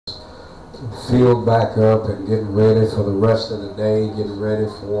filled back up and getting ready for the rest of the day, getting ready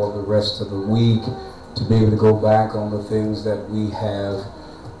for the rest of the week, to be able to go back on the things that we have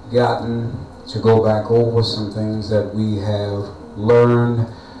gotten, to go back over some things that we have learned,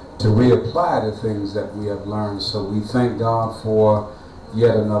 to reapply the things that we have learned. So we thank God for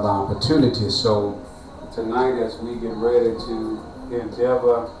yet another opportunity. So tonight, as we get ready to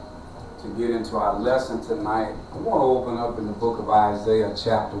endeavor to get into our lesson tonight, I want to open up in the book of Isaiah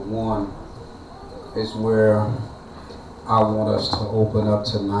chapter 1. Is where I want us to open up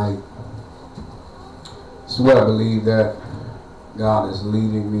tonight. It's where I believe that God is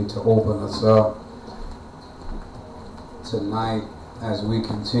leading me to open us up tonight as we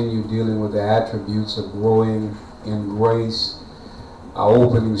continue dealing with the attributes of growing in grace. Our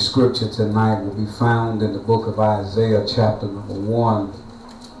opening scripture tonight will be found in the book of Isaiah chapter number 1.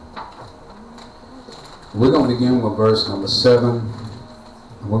 We're going to begin with verse number 7.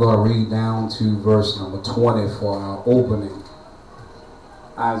 We're going to read down to verse number 20 for our opening.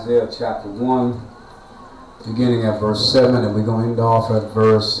 Isaiah chapter 1, beginning at verse 7, and we're going to end off at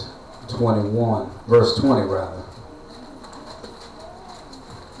verse 21. Verse 20, rather.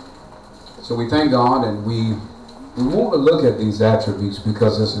 So we thank God, and we want to look at these attributes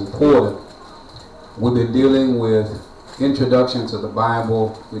because it's important. We've been dealing with introduction to the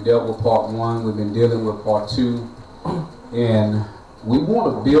Bible. We dealt with part 1. We've been dealing with part 2. And we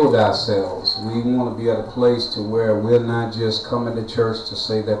want to build ourselves. We want to be at a place to where we're not just coming to church to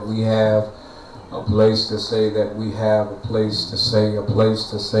say that we have a place to say that we have a place to say, a place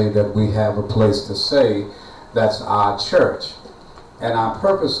to say that we have a place to say. That's our church. And I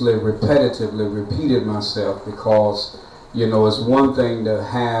purposely, repetitively repeated myself because, you know, it's one thing to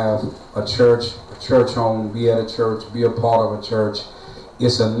have a church home, be at a church, be a part of a church.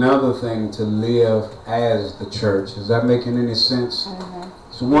 It's another thing to live as the church. Is that making any sense?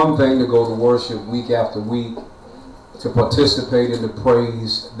 It's one thing to go to worship week after week, to participate in the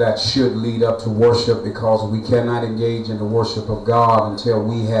praise that should lead up to worship, because we cannot engage in the worship of God until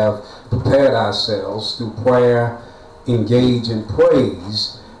we have prepared ourselves through prayer, engage in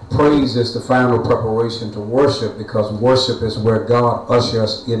praise. Praise is the final preparation to worship, because worship is where God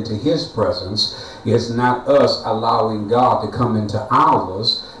ushers into His presence. It's not us allowing God to come into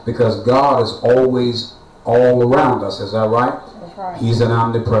ours, because God is always all around us. Is that right? That's right. He's an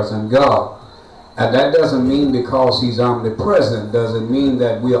omnipresent God. And that doesn't mean because He's omnipresent, doesn't mean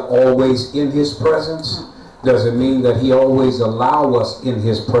that we are always in His presence. Doesn't mean that He always allows us in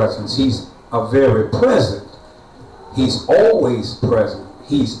His presence. He's a very present. He's always present.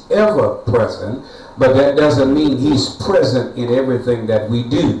 He's ever present. But that doesn't mean He's present in everything that we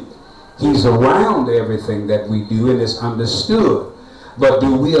do. He's around everything that we do, and it's understood. But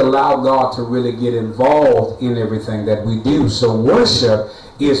do we allow God to really get involved in everything that we do? So worship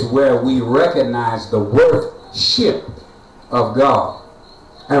is where we recognize the worship of God.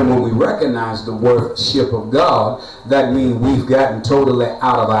 And when we recognize the worship of God, that means we've gotten totally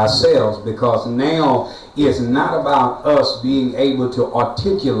out of ourselves, because now it's not about us being able to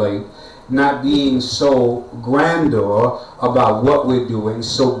articulate, not being so grandeur about what we're doing,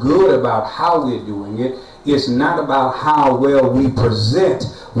 so good about how we're doing it. It's not about how well we present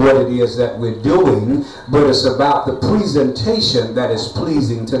what it is that we're doing, but it's about the presentation that is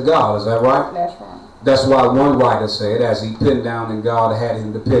pleasing to God. Is that right? That's right. That's why one writer said, as he pinned down and God had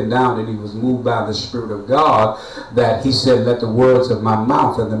him to pin down, and he was moved by the Spirit of God, that he said, let the words of my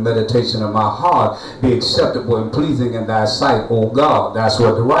mouth and the meditation of my heart be acceptable and pleasing in thy sight, O God. That's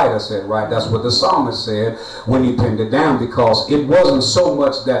what the writer said, right? That's what the psalmist said when he pinned it down, because it wasn't so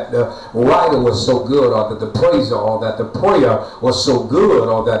much that the writer was so good, or that the praiser, or that the prayer was so good,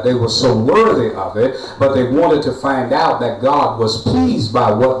 or that they were so worthy of it, but they wanted to find out that God was pleased by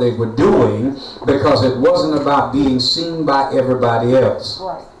what they were doing, because it wasn't about being seen by everybody else.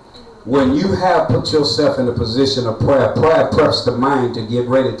 Right. When you have put yourself in a position of prayer, prayer preps the mind to get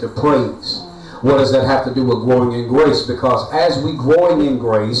ready to praise. What does that have to do with growing in grace? Because as we growing in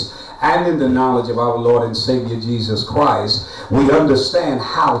grace and in the knowledge of our Lord and Savior Jesus Christ, we understand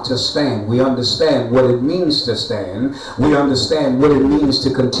how to stand. We understand what it means to stand. We understand what it means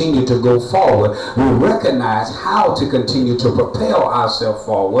to continue to go forward. We recognize how to continue to propel ourselves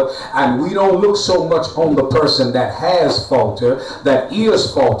forward. And we don't look so much on the person that has faltered, that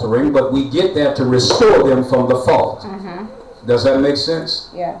is faltering, but we get there to restore them from the fault. Does that make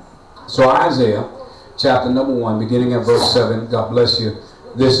sense? Yeah. So Isaiah chapter number 1, beginning at verse 7. God bless you.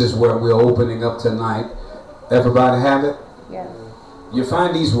 This is where we're opening up tonight. Everybody have it? Yeah. You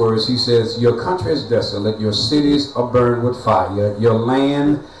find these words. He says, your country is desolate, your cities are burned with fire, your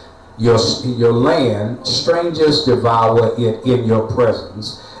land, strangers devour it in your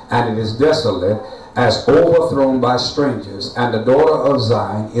presence, and it is desolate, as overthrown by strangers. And the daughter of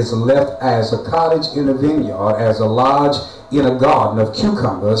Zion is left as a cottage in a vineyard, as a lodge in a garden of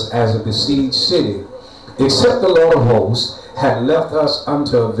cucumbers, as a besieged city. Except the Lord of hosts had left us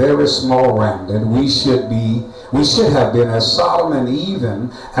unto a very small remnant, we should have been as Sodom and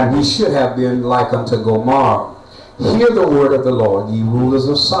even, and we should have been like unto Gomorrah. Hear the word of the Lord, ye rulers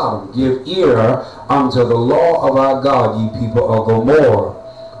of Sodom. Give ear unto the law of our God, ye people of Gomorrah.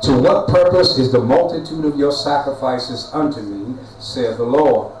 To what purpose is the multitude of your sacrifices unto me, saith the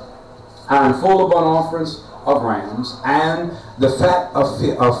Lord? I am full of burnt offerings of rams, and the fat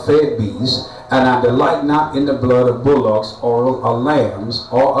of fed beasts, and I delight not in the blood of bullocks, or of lambs,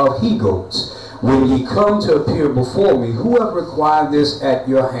 or of he-goats. When ye come to appear before me, who have required this at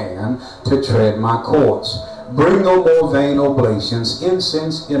your hand to tread my courts? Bring no more vain oblations,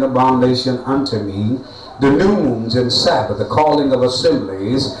 incense in abomination unto me. The new moons and Sabbath, the calling of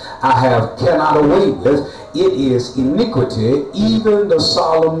assemblies, I cannot away with. It is iniquity, even the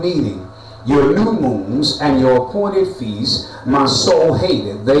solemn meeting. Your new moons and your appointed feasts, my soul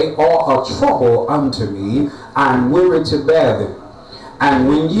hated. They are a trouble unto me. I am weary to bear them. And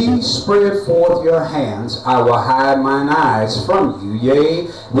when ye spread forth your hands, I will hide mine eyes from you. Yea,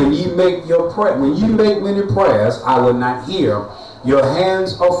 when ye make many prayers, I will not hear. Your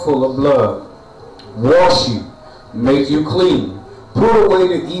hands are full of blood. Wash you, make you clean. Put away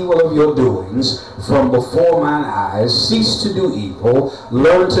the evil of your doings from before mine eyes. Cease to do evil.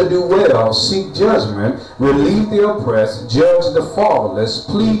 Learn to do well. Seek judgment. Relieve the oppressed. Judge the fatherless.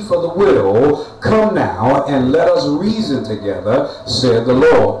 Plead for the widow. Come now and let us reason together, said the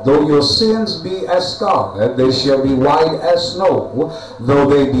Lord. Though your sins be as scarlet, they shall be white as snow. Though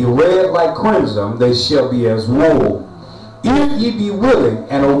they be red like crimson, they shall be as wool. If ye be willing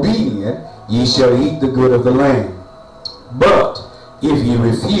and obedient, ye shall eat the good of the land. But if ye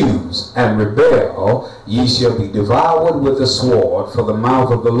refuse and rebel, ye shall be devoured with the sword, for the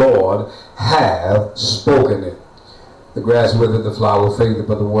mouth of the Lord hath spoken it. The grass withereth, the flower fadeth,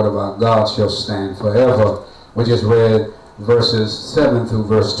 but the word of our God shall stand forever. We just read verses 7 through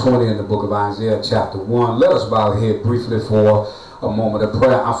verse 20 in the book of Isaiah chapter 1. Let us bow our head briefly for a moment of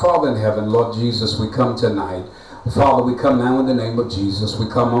prayer. Our Father in heaven, Lord Jesus, we come tonight. Father, we come now in the name of Jesus. We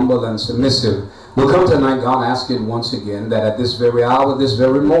come humble and submissive. We come tonight, God, asking once again that at this very hour, this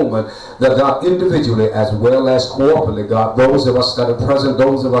very moment, that God, individually as well as corporately, God, those of us that are present,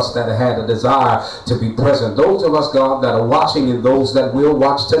 those of us that had a desire to be present, those of us, God, that are watching and those that will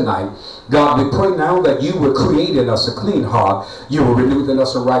watch tonight, God, we pray now that you will create in us a clean heart. You will renew in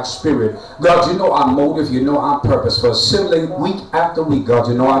us a right spirit. God, you know our motive. You know our purpose for assembling week after week. God,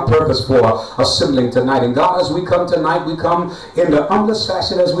 you know our purpose for assembling tonight. And God, as we come tonight, we come in the humblest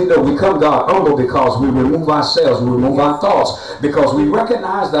fashion as we know. We come, God, humble because we remove ourselves. We remove our thoughts because we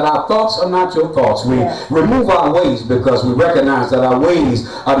recognize that our thoughts are not your thoughts. We remove our ways because we recognize that our ways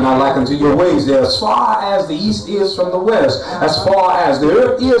are not like unto your ways. They're as far as the east is from the west, as far as the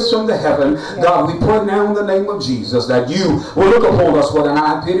earth is from the heaven. God, we pray now in the name of Jesus that you will look upon us with an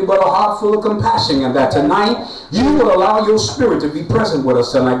eye of pity, but a heart full of compassion, and that tonight you will allow your spirit to be present with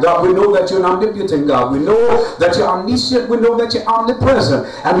us tonight. God, we know that you're an omnipotent God. We know that you're omniscient. We know that you're omnipresent.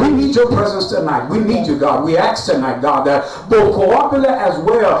 And we need your presence tonight. We need you, God. We ask tonight, God, that both corporately as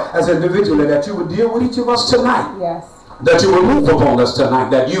well as individually, that you would deal with each of us tonight. Yes. That you will move upon us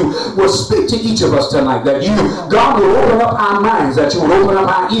tonight, that you will speak to each of us tonight, that you, God, will open up our minds, that you will open up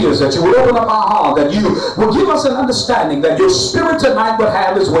our ears, that you will open up our heart, that you will give us an understanding, that your spirit tonight would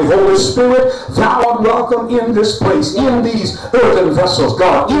have its way. Holy Spirit, thou art welcome in this place, in these earthen vessels,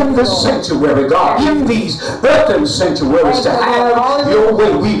 God, in this sanctuary, God, in these earthen sanctuaries, to have your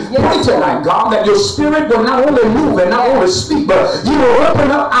way. We pray tonight, God, that your spirit will not only move and not only speak, but you will open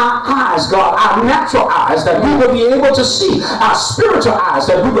up our eyes, God, our natural eyes, that we will be able to see, our spiritual eyes,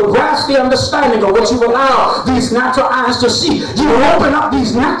 that we will grasp the understanding of what you allow these natural eyes to see. You will open up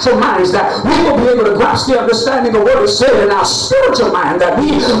these natural minds, that we will be able to grasp the understanding of what is said in our spiritual mind, that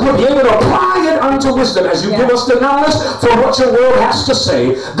we will be able to apply it unto wisdom as you give us the knowledge for what your word has to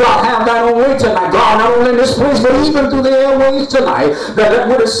say. God, have thine own way tonight, God, not only in this place, but even through the airways tonight,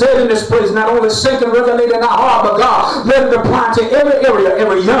 that what is said in this place not only sink and resonate in our heart, but God, let it apply to every area,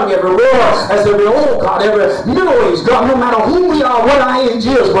 every young, every rural, as every old, God, every middle-aged, God, no matter who we are, what our age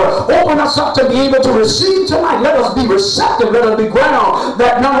is, but open us up to be able to receive tonight. Let us be receptive. Let us be ground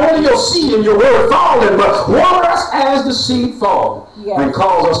that not only your seed and your word falling, but water us as the seed fall. Yes. And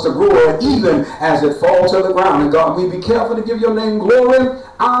cause us to grow even as it falls to the ground. And God, we be careful to give your name glory,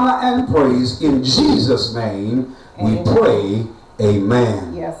 honor, and praise. In Jesus' name we pray.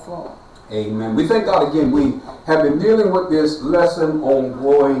 Amen. Yes, Lord. Amen. We thank God again. We have been dealing with this lesson on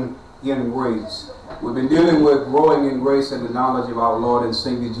growing in grace. We've been dealing with growing in grace and the knowledge of our Lord and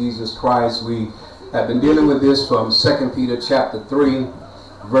Savior Jesus Christ. We have been dealing with this from 2 Peter chapter 3,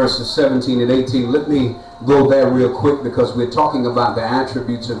 verses 17 and 18. Let me go there real quick because we're talking about the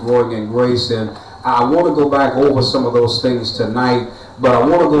attributes of growing in grace, and I want to go back over some of those things tonight, but I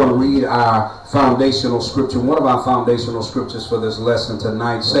want to go and read our foundational scripture, one of our foundational scriptures for this lesson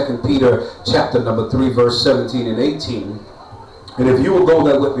tonight, 2 Peter chapter number 3, verse 17 and 18. And if you will go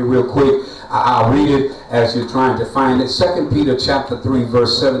there with me real quick, I'll read it as you're trying to find it. 2 Peter chapter 3,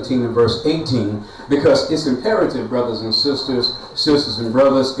 verse 17 and verse 18, because it's imperative, brothers and sisters and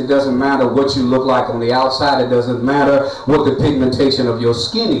brothers. It doesn't matter what you look like on the outside. It doesn't matter what the pigmentation of your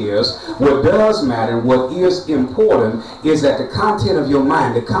skin is. What does matter, what is important, is that the content of your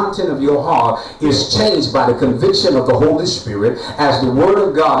mind, the content of your heart is changed by the conviction of the Holy Spirit as the Word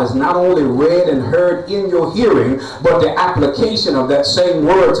of God is not only read and heard in your hearing, but the application of that same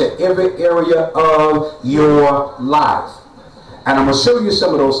Word to every area of your life. And I'm going to show you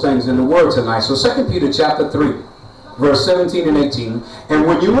some of those things in the Word tonight. So 2 Peter chapter 3, verse 17 and 18. And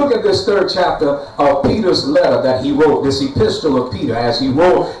when you look at this third chapter of Peter's letter that he wrote, this epistle of Peter, as he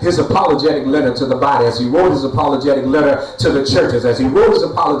wrote his apologetic letter to the body, as he wrote his apologetic letter to the churches, as he wrote his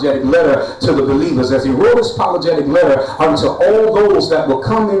apologetic letter to the believers, as he wrote his apologetic letter unto all those that will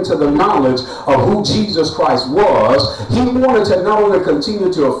come into the knowledge of who Jesus Christ was, he wanted to not only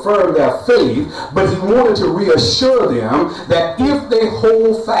continue to affirm their faith, but he wanted to reassure them that if they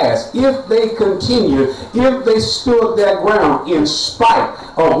hold fast, if they continue, if they stood their ground in spite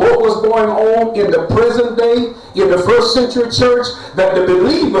of what was going on in the present day, in the first century church, that the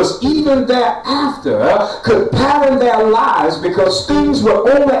believers even thereafter could pattern their lives, because things will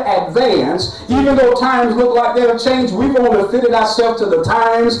only advance. Even though times look like they'll change, we've only fitted ourselves to the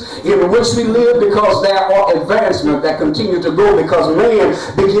times in which we live, because there are advancements that continue to go, because man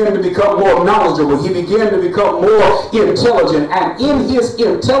began to become more knowledgeable. He began to become more intelligent, and in his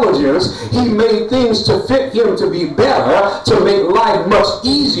intelligence he made things to fit him to be better, to make life much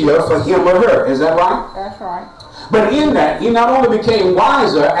easier for him or her. Is that right? That's right. But in that, he not only became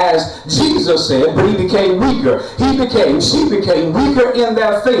wiser, as Jesus said, but he became weaker. She became weaker in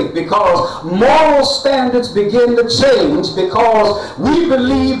their faith, because moral standards begin to change, because we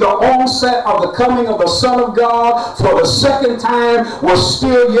believe the onset of the coming of the Son of God for the second time was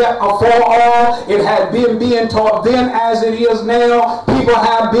still yet afar off. It had been being taught then as it is now. People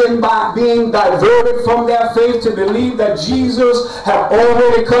have been being diverted from their faith to believe that Jesus have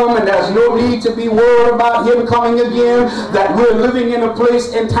already come and there's no need to be worried about him coming again, that we're living in a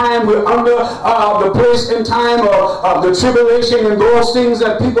place and time, we're under the place and time of the tribulation and those things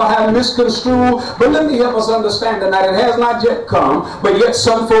that people have misconstrued. But let me help us understand tonight, it has not yet come, but yet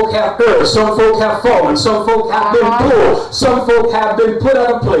some folk have erred, some folk have fallen, some folk have been pulled, some folk have been put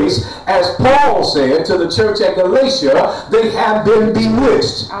at a place, as Paul said to the church at Galatia, they have been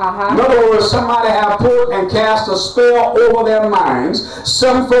bewitched. In other words, somebody have put and cast a spell over their minds.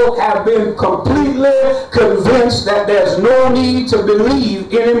 Some folk have been completely convinced that there's no need to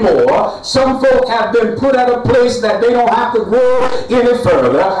believe anymore. Some folk have been put at a place that they don't have to grow any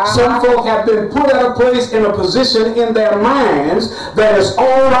further. Some folk have been put at a place in a position in their minds that it's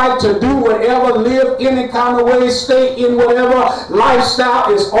all right to do whatever, live any kind of way, stay in whatever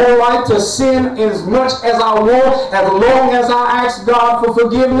lifestyle. It's all right to sin as much as I want, as long as I ask God for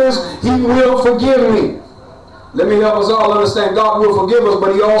forgiveness, he will forgive me. Let me help us all understand, God will forgive us,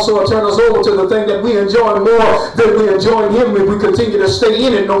 but he also will turn us over to the thing that we enjoy more than we enjoy him if we continue to stay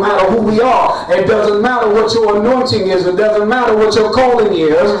in it, no matter who we are. It doesn't matter what your anointing is. It doesn't matter what your calling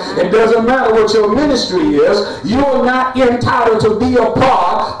is. It doesn't matter what your ministry is. You're not entitled to be a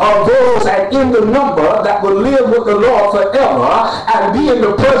part of those and in the number that will live with the Lord forever and be in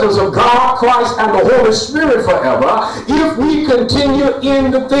the presence of God, Christ, and the Holy Spirit forever if we continue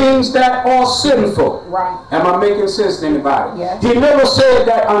in the things that are sinful. Right. Am I making sense to anybody? Yes. He never said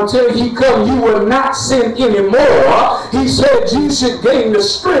that until he come you will not sin anymore. He said you should gain the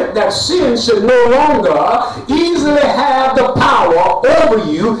strength that sin should no longer easily have the power over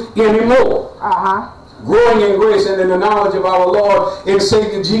you anymore. Growing in grace and in the knowledge of our Lord and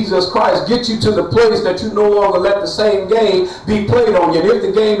Savior Jesus Christ get you to the place that you no longer let the same game be played on you. And if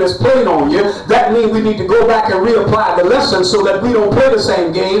the game is played on you, that means we need to go back and reapply the lesson so that we don't play the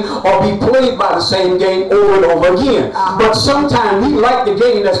same game or be played by the same game over and over again. But sometimes we like the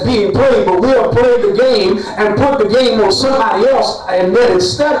game that's being played, but we'll play the game and put the game on somebody else, and then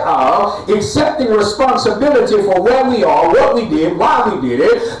instead of accepting responsibility for where we are, what we did, why we did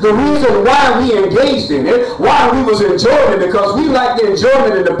it, the reason why we engaged engaged in it while we was enjoying it, because we like the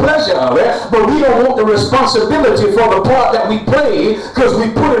enjoyment and the pleasure of it, but we don't want the responsibility for the part that we played, because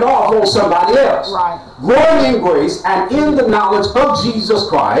we put it off on somebody else. Right. Growing in grace and in the knowledge of Jesus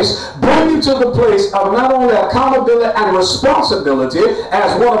Christ bring you to the place of not only accountability and responsibility,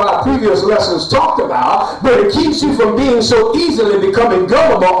 as one of our previous lessons talked about, but it keeps you from being so easily becoming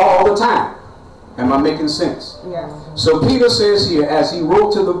gullible all the time. Am I making sense? Yes. So Peter says here, as he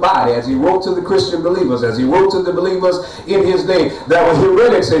wrote to the body, as he wrote to the Christian believers, as he wrote to the believers in his day, that were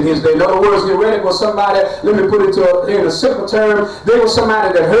heretics in his day. In other words, heretic was somebody, let me put it in a simple term, they were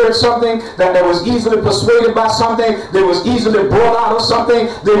somebody that heard something, that was easily persuaded by something, they was easily brought out of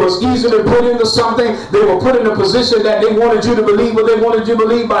something, they was easily put into something, they were put in a position that they wanted you to believe what they wanted you to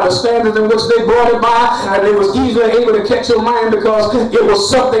believe by the standards in which they brought it by, and they was easily able to catch your mind because it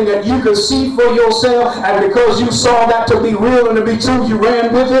was something that you could see for yourself, and because you saw that to be real and to be true, you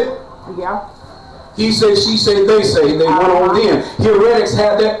ran with it. Yeah. He said, she said, they say, they went on then. Heretics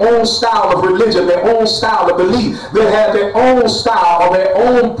had their own style of religion, their own style of belief. They had their own style or their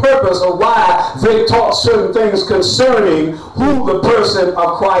own purpose of why they taught certain things concerning who the person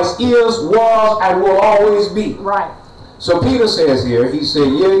of Christ is, was, and will always be. Right. So Peter says here, he said,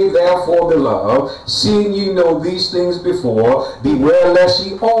 yea, therefore, beloved, seeing ye know these things before, beware lest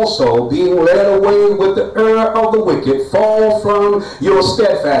ye also, being led away with the error of the wicked, fall from your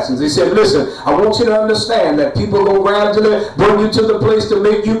steadfastness. He said, listen, I want you to understand that people will gradually bring you to the place to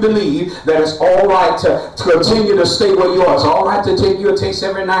make you believe that it's all right to continue to stay where you are. It's all right to take you a taste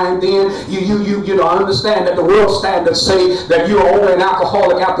every now and then. You know, understand that the world standards say that you're only an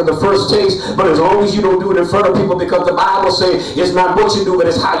alcoholic after the first taste, but as long as you don't do it in front of people, because the Bible say it's not what you do, but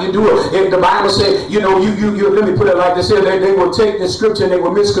it's how you do it. If the Bible say, you know, you let me put it like this here, they will take the scripture and they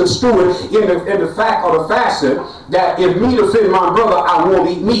will misconstrue it in the fact or the facet that if meat offend my brother, I won't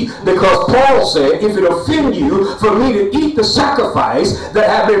eat meat. Because Paul said, if it offend you for me to eat the sacrifice that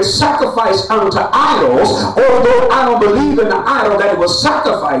have been sacrificed unto idols, although I don't believe in the idol that it was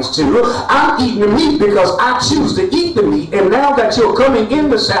sacrificed to, I'm eating the meat because I choose to eat the meat. And now that you're coming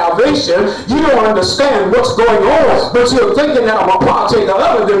into salvation, you don't understand what's going on, but you're thinking that I'm a partaker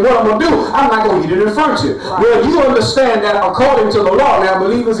of it, then what I'm going to do, I'm not going to eat it in front of you. Right. Well, you understand that according to the law, now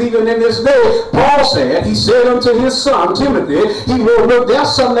believers even in this day, Paul said, he said unto his son Timothy, he wrote, look,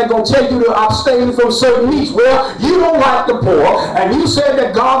 there's something that's going to tell you to abstain from certain meats. Well, you don't like the pork, and you said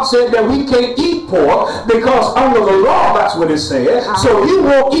that God said that we can't eat pork because under the law, that's what it said. So you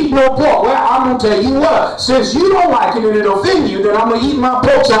won't eat no pork. Well, I'm going to tell you what, since you don't like it and it offends you, then I'm going to eat my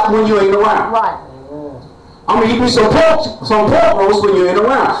pork chop when you ain't around. Right. I'm going to eat me some pork roast when you ain't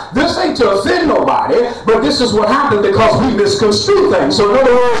around. This ain't to offend nobody, but this is what happened because we misconstrue things. So in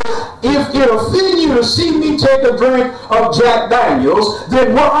other words, if it offends you to see me take a drink of Jack Daniels,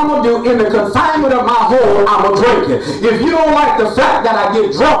 then what I'm going to do in the confinement of my home, I'm going to drink it. If you don't like the fact that I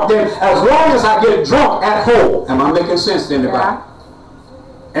get drunk, then as long as I get drunk at home, am I making sense to anybody? Yeah.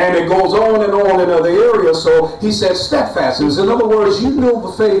 And it goes on and on in other areas. So he said steadfastness. In other words, you knew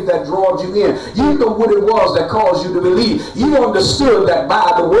the faith that drawed you in. You knew what it was that caused you to believe. You understood that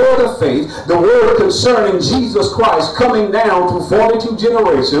by the word of faith, the word concerning Jesus Christ coming down through 42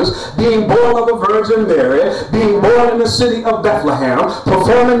 generations, being born of the Virgin Mary, being born in the city of Bethlehem,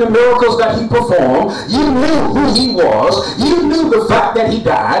 performing the miracles that he performed. You knew who he was. You knew the fact that he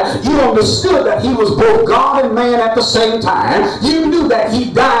died. You understood that he was both God and man at the same time. You knew that he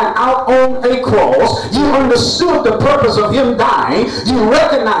died out on a cross. You understood the purpose of him dying. You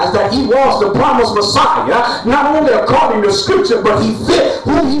recognized that he was the promised Messiah, not only according to scripture, but he fit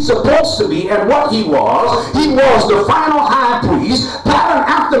who he's supposed to be and what he was. He was the final high priest, patterned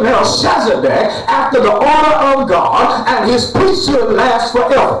after Melchizedek, after the order of God, and his priesthood lasts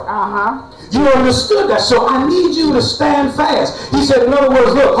forever. You understood that. So I need you to stand fast. He said, in other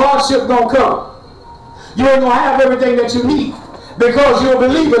words, look, hardship gonna come. You ain't gonna have everything that you need. Because you're a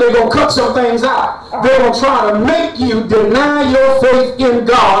believer, they're going to cut some things out. They're going to try to make you deny your faith in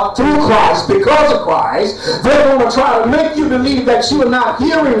God through Christ because of Christ. They're going to try to make you believe that you are not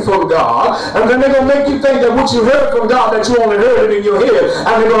hearing from God. And then they're going to make you think that what you heard from God, that you only heard it in your head.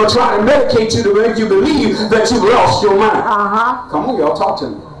 And they're going to try to medicate you to make you believe that you've lost your mind. Come on, y'all, talk to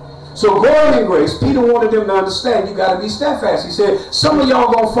me. So growing in grace, Peter wanted them to understand you got to be steadfast. He said, some of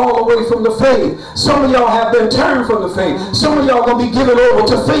y'all going to fall away from the faith. Some of y'all have been turned from the faith. Some of y'all going to be given over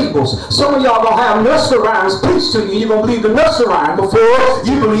to fables. Some of y'all going to have nursery rhymes preached to you. You're going to believe the nursery rhyme before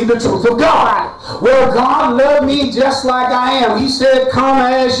you believe the truth of God. Well, God loved me just like I am. He said, come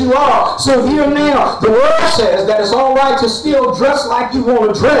as you are. So here now, the word says that it's all right to still dress like you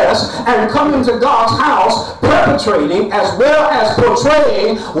want to dress and come into God's house perpetrating as well as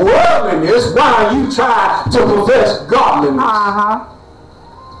portraying worldliness while you try to profess godliness.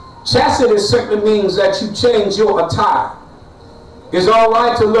 Chastity simply means that you change your attire. It's all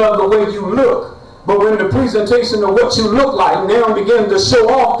right to love the way you look, but when the presentation of what you look like now begin to show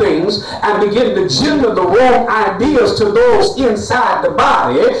off things and begin to gender the wrong ideas to those inside the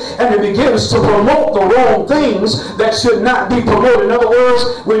body, and it begins to promote the wrong things that should not be promoted. In other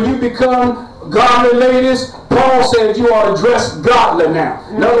words, when you become godly ladies, Paul said you ought to dress godly now.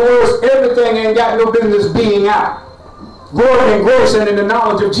 In other words, everything ain't got no business being out. Growing in grace and in the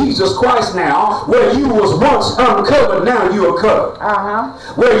knowledge of Jesus Christ now, where you was once uncovered, now you are covered.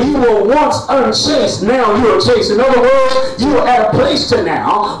 Where you were once unchaste, now you are chaste. In other words, you are at a place to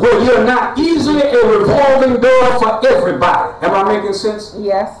now where you're not easily a revolving door for everybody. Am I making sense?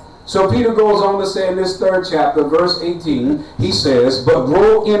 Yes. So Peter goes on to say in this 3rd chapter, verse 18, he says, but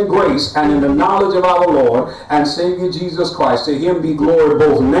grow in grace and in the knowledge of our Lord and Savior Jesus Christ. To him be glory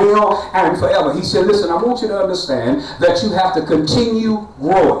both now and forever. He said, listen, I want you to understand that you have to continue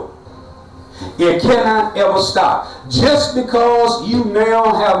growing. It cannot ever stop. Just because you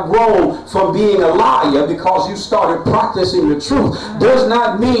now have grown from being a liar because you started practicing the truth does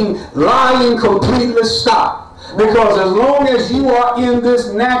not mean lying completely stopped. Because as long as you are in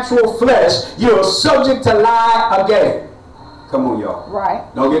this natural flesh, you're subject to lie again. Come on, y'all. Right.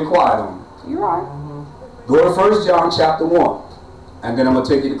 Don't get quiet on me. You're right. Go to 1 John chapter 1. And then I'm going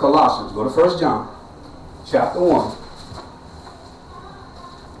to take you to Colossians. Go to 1 John chapter 1.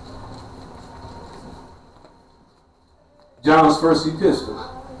 John's first epistle.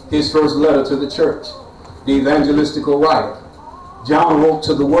 His first letter to the church. The evangelistical writer. John wrote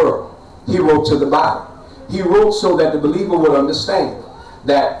to the world. He wrote to the Bible. He wrote so that the believer would understand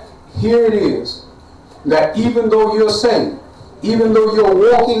that here it is, that even though you're saved, even though you're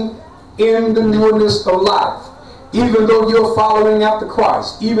walking in the newness of life, even though you're following after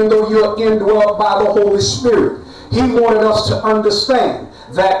Christ, even though you're indwelt by the Holy Spirit, he wanted us to understand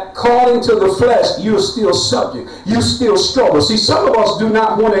that according to the flesh, you're still subject. You still struggle. See, some of us do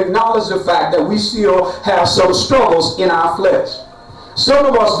not want to acknowledge the fact that we still have some struggles in our flesh. Some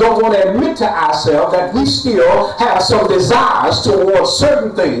of us don't want to admit to ourselves that we still have some desires towards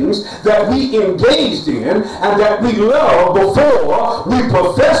certain things that we engaged in and that we love before we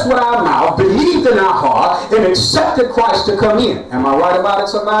professed with our mouth, believed in our heart, and accepted Christ to come in. Am I right about it,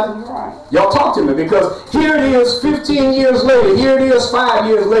 somebody? Right. Y'all talk to me, because here it is 15 years later, here it is 5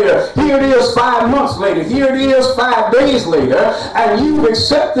 years later, here it is 5 months later, here it is 5 days later, and you've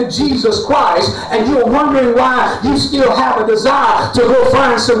accepted Jesus Christ, and you're wondering why you still have a desire to go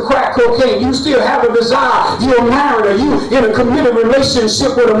find some crack cocaine. You still have a desire. You're married, or you in a committed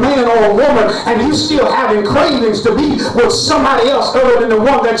relationship with a man or a woman, and you still having cravings to be with somebody else other than the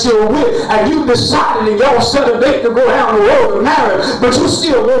one that you're with, and you decided and y'all set a date to go down the road to marry, but you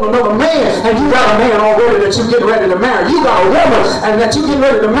still want another man, and you got a man already that you get ready to marry. You got a woman and that you get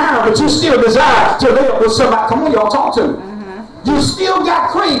ready to marry, but you still desire to live with somebody. Come on, y'all, talk to me. You still got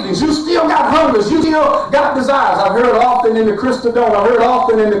cravings. You still got hungers. You still got desires. I've heard often in the Christendom. I've heard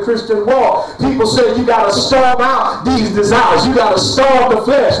often in the Christian walk. People say you got to starve out these desires. You got to starve the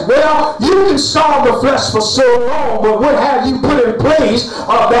flesh. Well, you can starve the flesh for so long, but what have you put in place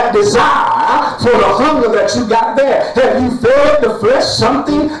of that desire for the hunger that you got there? Have you fed the flesh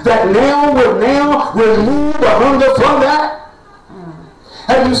something that now will remove the hunger from that?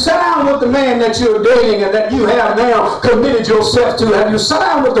 Have you sat down with the man that you're dating and that you have now committed yourself to? Have you sat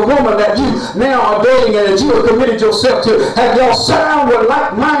down with the woman that you now are dating and that you have committed yourself to? Have y'all sat down with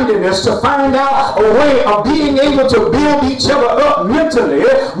like-mindedness to find out a way of being able to build each other up mentally,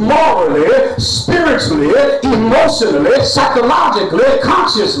 morally, spiritually, emotionally, psychologically,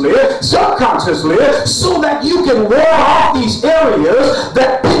 consciously, subconsciously, so that you can ward off these areas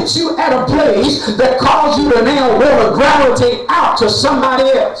that put you at a place that cause you to now want to gravitate out to somebody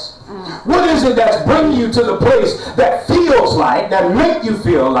else? What is it that's bringing you to the place that feels like, that make you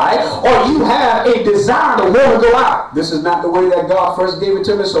feel like, or you have a desire to want to go out? This is not the way that God first gave it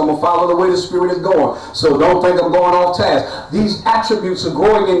to me, so I'm going to follow the way the Spirit is going. So don't think I'm going off task. These attributes of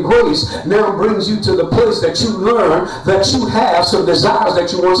growing in grace now brings you to the place that you learn that you have some desires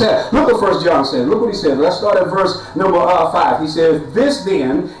that you once had. Look what 1 John says. Look what he says. Let's start at verse number 5. He says, this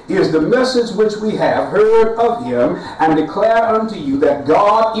then is the message which we have heard of him and declare unto you, that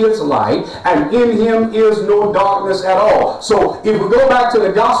God is light, and in him is no darkness at all. So if we go back to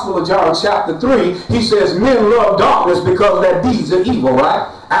the Gospel of John chapter 3, he says men love darkness because their deeds are evil, right?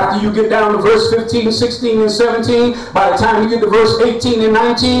 After you get down to verse 15, 16, and 17, by the time you get to verse 18 and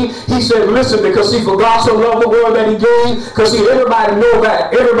 19, he said, listen, because see, for God so loved the world that he gave, because see, everybody know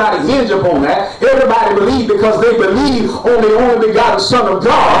that, everybody hinge upon that, everybody believe because they believe on the only begotten Son of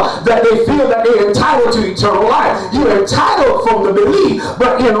God, that they feel that they're entitled to eternal life. You're entitled from the belief,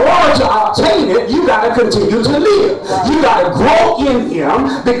 but in order to obtain it, you got to continue to live. You got to grow in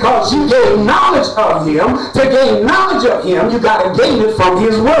him because you gain knowledge of him. To gain knowledge of him, you got to gain it from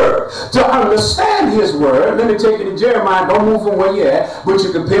his word. To understand his word, let me take you to Jeremiah. Don't move from where you're at, but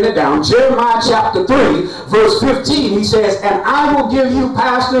you can pin it down. Jeremiah chapter 3, verse 15, he says, and I will give you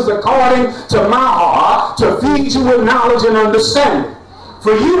pastors according to my heart, to feed you with knowledge and understanding.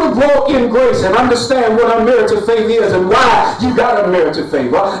 For you to grow in grace and understand what unmerited favor is and why you got unmerited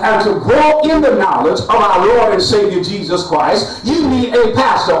favor, and to grow in the knowledge of our Lord and Savior Jesus Christ, you need a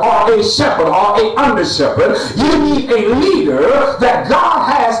pastor or a shepherd or a under shepherd. You need a leader that God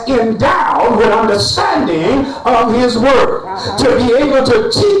has endowed with understanding of his word, to be able to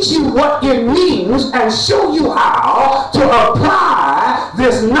teach you what it means and show you how to apply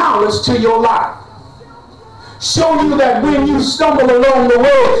this knowledge to your life. Show you that when you stumble along the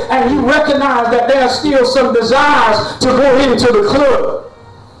way and you recognize that there are still some desires to go into the club,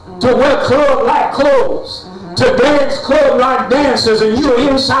 to wear club-like clothes, to dance club-like dances, and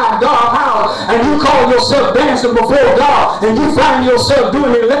you're inside God's house and you call yourself dancing before God and you find yourself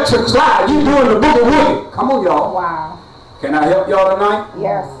doing the electric slide, you doing the boogie woogie. Come on, y'all. Wow. Can I help y'all tonight?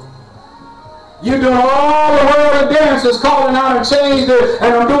 Yes. You're doing all the world of dances, calling out and changed it,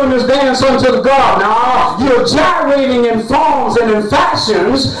 and I'm doing this dance unto God. Now, you're gyrating in forms and in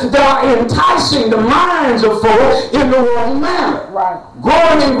fashions that are enticing the minds of folk in the wrong manner. Right.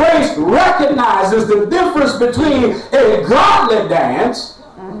 Growing in grace recognizes the difference between a godly dance,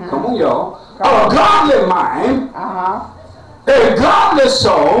 come on y'all, a godly mind, a godly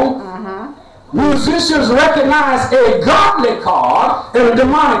soul. Musicians recognize a godly card and a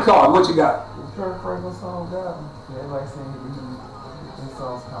demonic card. What you got?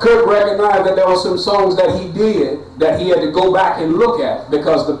 Kirk recognized that there were some songs that he did that he had to go back and look at,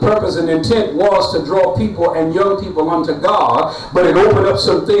 because the purpose and intent was to draw people and young people unto God, but it opened up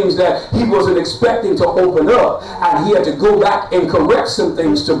some things that he wasn't expecting to open up, and he had to go back and correct some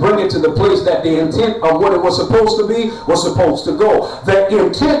things to bring it to the place that the intent of what it was supposed to be was supposed to go. The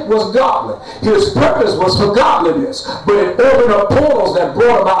intent was godly. His purpose was for godliness, but it opened up portals that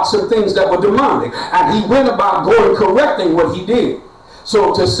brought about some things that were demonic, and he went about going correcting what he did.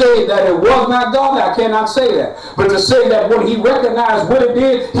 So to say that it was not godly, I cannot say that. But to say that when he recognized what it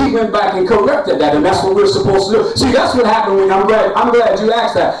did, he went back and corrected that. And that's what we're supposed to do. See, that's what happened when, I'm glad you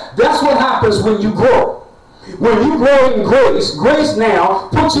asked that. That's what happens when you grow. When you grow in grace, grace now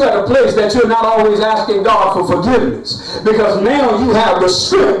puts you at a place that you're not always asking God for forgiveness. Because now you have the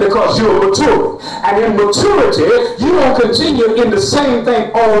strength because you're maturing. And in maturity, you don't continue in the same thing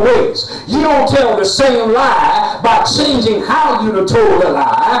always. You don't tell the same lie by changing how you told the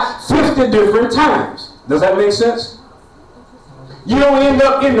lie 50 different times. Does that make sense? You don't end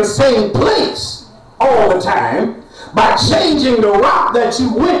up in the same place all the time by changing the route that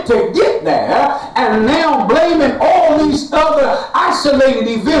you went to get there, and now blaming all these other isolated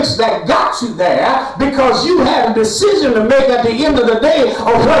events that got you there, because you had a decision to make at the end of the day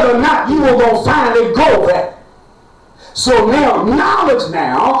of whether or not you were going to finally go there. So now, knowledge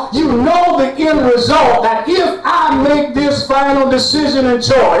now, you know the end result, that if I make this final decision and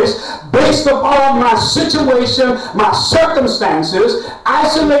choice based upon my situation, my circumstances,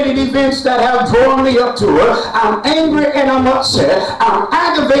 isolated events that have drawn me up to it, I'm angry and I'm upset, I'm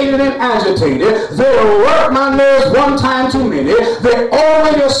aggravated and agitated, they'll work my nerves one time too many, they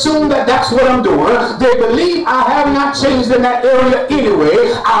already assume that that's what I'm doing, they believe I have not changed in that area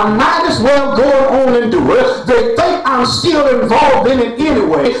anyway, I might as well go on and do it, they think I'm still involved in it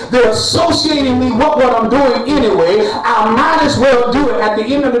anyway, they're associating me with what I'm doing anyway, I might as well do it. At the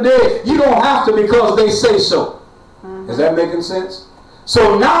end of the day, you don't have to because they say so. Is that making sense?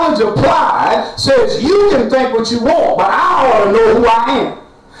 So knowledge applied says you can think what you want, but I ought to know who I am.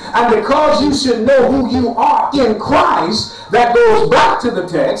 And because you should know who you are in Christ, that goes back to the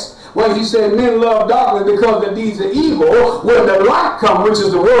text where he said men love darkness because their deeds are evil. When the light comes, which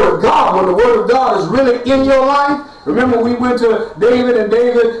is the word of God, when the word of God is really in your life. Remember we went to David, and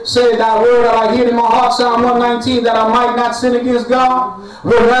David said, thy word have I hid in my heart, Psalm 119, that I might not sin against God.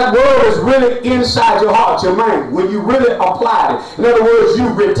 When that word is really inside your heart, your mind, when you really applied it, in other words,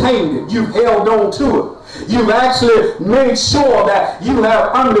 you've retained it, you've held on to it. You've actually made sure that you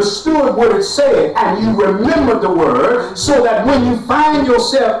have understood what it said, and you remembered the word, so that when you find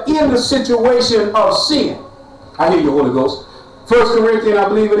yourself in the situation of sin, I hear you, Holy Ghost. 1 Corinthians, I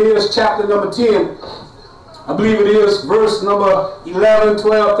believe it is, chapter number 10. I believe it is verse number 11,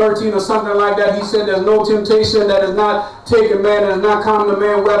 12, 13 or something like that. He said there's no temptation that is not taken man, that is not common to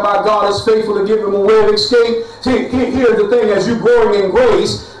man, whereby God is faithful to give him a way of escape. See, here's the thing, as you're growing in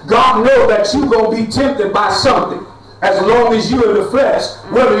grace, God knows that you're going to be tempted by something. As long as you're in the flesh,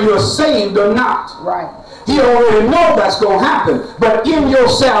 whether you're saved or not. Right. He already knows that's going to happen. But in your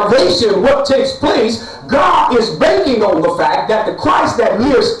salvation, what takes place, God is banking on the fact that the Christ that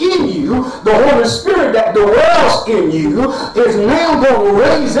lives in you, the Holy Spirit that dwells in you, is now going to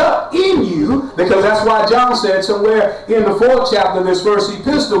raise up in you. Because that's why John said somewhere in the 4th chapter of this first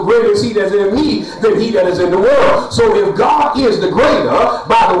epistle, greater is he that is in me than he that is in the world. So if God is the greater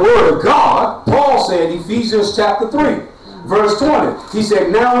by the word of God, Paul said, Ephesians chapter 3, verse 20, he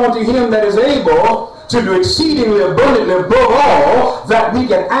said, now unto him that is able to do exceedingly abundantly above all that we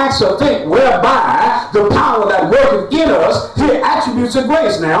can ask or think, whereby the power that worketh in us, here attributes of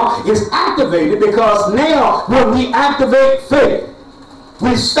grace now, is activated, because now when we activate faith,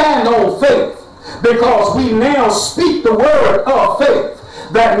 we stand on faith, because we now speak the word of faith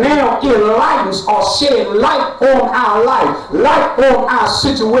that now enlightens or shed light on our life, light on our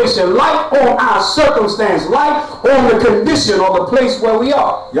situation, light on our circumstance, light on the condition or the place where we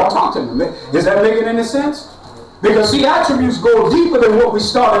are. Y'all talk to me. Is that making any sense? Because see, attributes go deeper than what we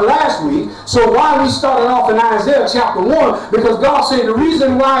started last week. So why we started off in Isaiah chapter 1, because God said the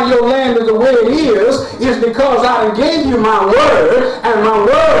reason why your land is the way it is because I done gave you my word, and my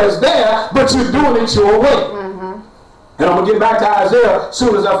word is there, but you're doing it your way. And I'm going to get back to Isaiah as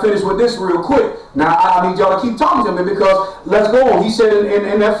soon as I finish with this real quick. Now, I need y'all to keep talking to me, because let's go on. He said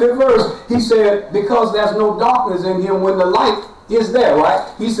in that 5th verse, he said, because there's no darkness in him when the light is there,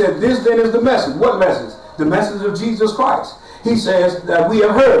 right? He said, this then is the message. What message? The message of Jesus Christ. He says that we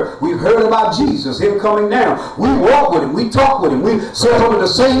have heard. We've heard about Jesus, him coming down. We walk with him. We talk with him. We sat under the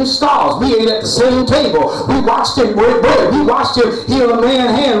same stars. We ate at the same table. We watched him break bread. We watched him heal a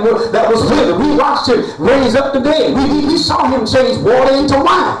man's hand that was withered. We watched him raise up the dead. We saw him change water into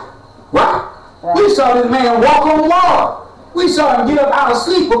wine. Right? We saw this man walk on water. We saw him get up out of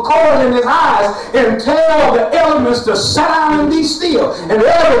sleep with coal in his eyes and tell the elements to sit down and be still. And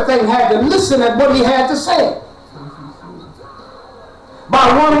everything had to listen at what he had to say. By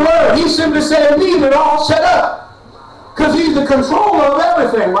one word, he simply said, leave it all, shut up. Because he's the controller of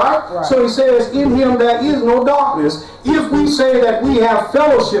everything, right? So he says, in him there is no darkness. If we say that we have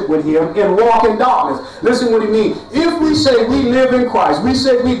fellowship with him and walk in darkness. Listen what he means. If we say we live in Christ, we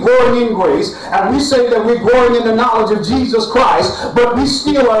say we're growing in grace, and we say that we're growing in the knowledge of Jesus Christ, but we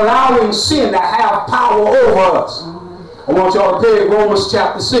still allowing sin to have power over us. I want y'all to pay Romans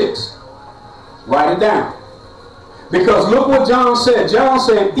chapter 6. Write it down. Because look what John said. John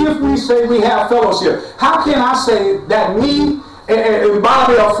said, if we say we have fellowship, how can I say that me and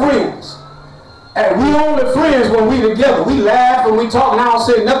Bobby are friends? And we only friends when we together. We laugh and we talk, and I don't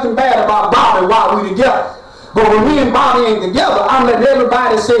say nothing bad about Bobby while we together. But when me and Bobby ain't together, I'm letting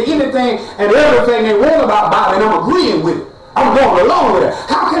everybody say anything and everything they want about Bobby, and I'm agreeing with it. I'm going along with it.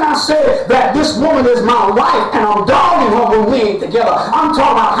 How can I say that this woman is my wife and I'm dogging her when we ain't together? I'm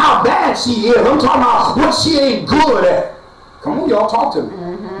talking about how bad she is. I'm talking about what she ain't good at. Come on, y'all, talk to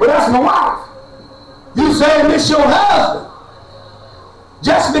me. But that's my wife. You saying this your husband.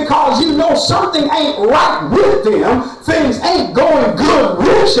 Just because you know something ain't right with them, things ain't going good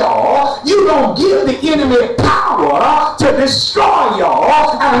with y'all, you don't give the enemy power to destroy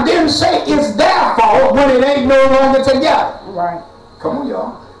y'all and then say it's their fault when it ain't no longer together. Right. Come on,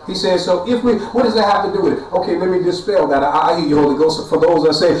 y'all. He says, so if we, what does that have to do with it? Okay, let me dispel that. I hear you, Holy Ghost. So for those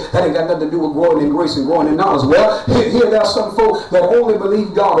that say that ain't got nothing to do with growing in grace and growing in knowledge. Well, here there are some folk that only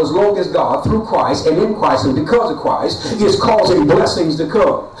believe God as long as God, through Christ and in Christ and because of Christ, is causing blessings to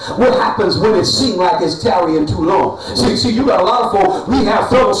come. What happens when it seems like it's tarrying too long? See, you got a lot of folk, we have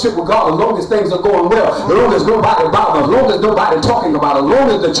fellowship with God as long as things are going well, as long as nobody bothers, as long as nobody talking about it, as long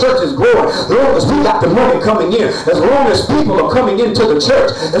as the church is growing, as long as we got the money coming in, as long as people are coming into the church,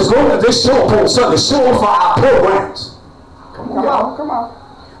 as long as they show up on Sunday, show up for our programs. Come on.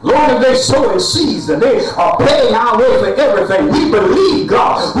 Long as they sow in seeds and they are paying our way for everything, we believe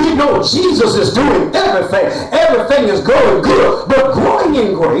God. We know Jesus is doing everything. Everything is going good. But growing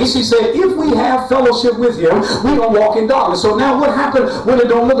in grace, he said, if we have fellowship with him, we don't walk in darkness. So now what happens when it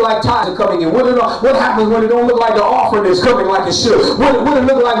don't look like tithes are coming in? What happens when it don't look like the offering is coming like it should? What it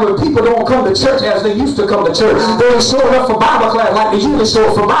look like when people don't come to church as they used to come to church? They ain't showing up for Bible class like they usually show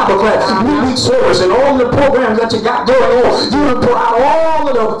up for Bible class. Midweek service and all the programs that you got going on. You done put out all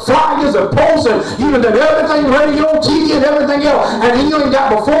of the flyers and posts and you done everything, radio, TV and everything else, and then you ain't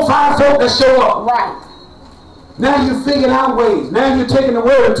got but 4 or 5 folk that show up. Right. Now you figured out ways. Now you're taking the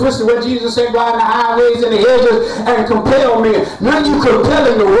word and twisting what Jesus said, go out in the highways and the hedges and compel men. Now you're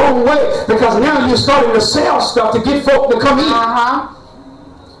compelling the wrong way because now you're starting to sell stuff to get folk to come in.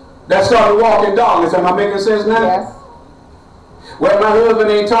 That started walking darkness. Am I making sense now? Yes. Well, my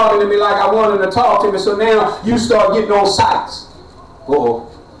husband ain't talking to me like I want him to talk to me, so now you start getting on sites. Uh-oh.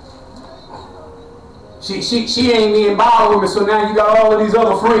 She ain't being bothered with me, so now you got all of these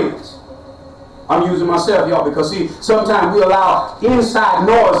other friends. I'm using myself, y'all, because see, sometimes we allow inside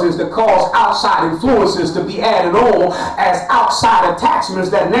noises that cause outside influences to be added on as outside attachments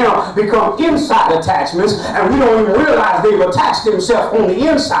that now become inside attachments, and we don't even realize they've attached themselves on the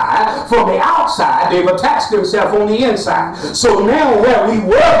inside. From the outside, they've attached themselves on the inside. So now where we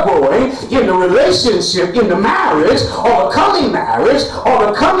were growing in the relationship, in the marriage, or the coming marriage, or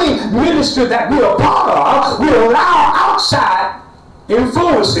the coming ministry that we're a part of, we allow outside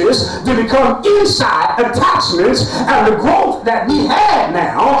influences to become inside attachments, and the growth that we had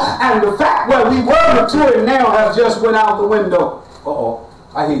now and the fact where we were maturing now has just went out the window. Uh-oh.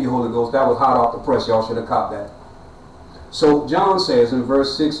 I hear you, Holy Ghost. That was hot off the press. Y'all should have caught that. So John says in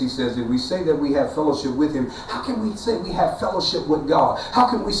verse 6, he says, if we say that we have fellowship with him, how can we say we have fellowship with God? How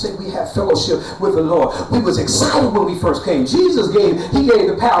can we say we have fellowship with the Lord? We was excited when we first came. Jesus gave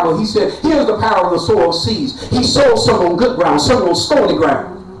the parable. He said, here's the parable of the sower of seeds. He sowed some on good ground, some on stony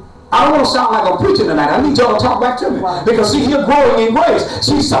ground. I don't want to sound like I'm preaching tonight. I need y'all to talk back to me. Right. Because see, you're growing in grace.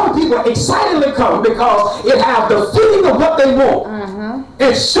 See, some people excitedly come because it has the feeling of what they want.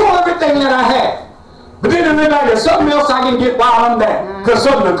 It's sure everything that I have. But then like there's something else I can get while I'm there. Because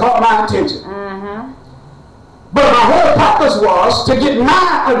something caught my attention. But my whole purpose was to get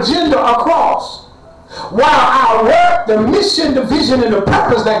my agenda across. While I work the mission, the vision, and the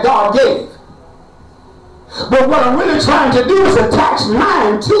purpose that God gave. But what I'm really trying to do is attach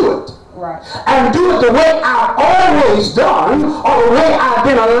mine to it. Right. And do it the way I've always done, or the way I've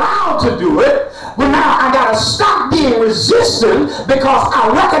been allowed to do it. But now I got to stop being resistant because I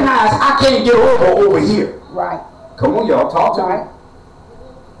recognize I can't get over here. Right. Come on, y'all, talk to me.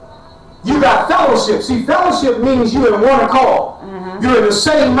 You got fellowship. See, fellowship means you're in one accord. You're in the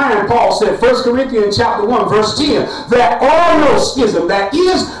same mind, Paul said, 1 Corinthians chapter 1, verse 10. There are no schism. There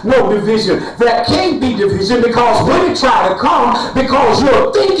is no division. There can't be division because when it try to come, because you're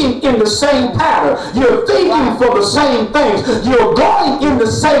thinking in the same pattern. You're thinking for the same things. You're going in the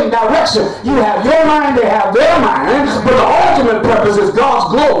same direction. You have your mind, they have their mind. But the ultimate purpose is God's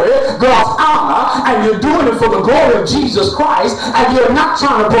glory, God's honor, and you're doing it for the glory of Jesus Christ. And you're not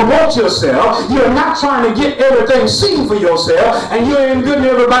trying to promote yourself. You're not trying to get everything seen for yourself. And you ain't good to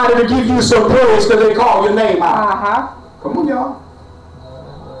everybody to give you some praise because they call your name out. Come on, y'all.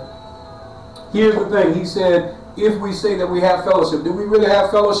 Here's the thing. He said, if we say that we have fellowship, do we really have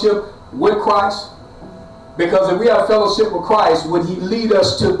fellowship with Christ? Because if we have fellowship with Christ, would he lead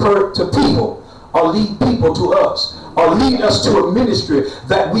us to people or lead people to us? Or lead us to a ministry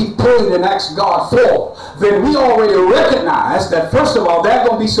that we prayed and asked God for, then we already recognize that first of all, there are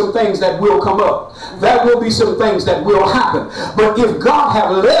going to be some things that will come up. There will be some things that will happen. But if God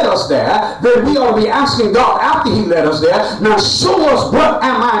have led us there, then we ought to be asking God after he led us there, now show us what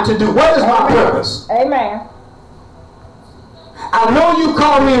am I to do? What is my purpose? Amen. I know you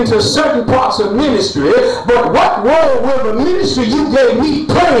called me into certain parts of ministry, but what role will the ministry you gave me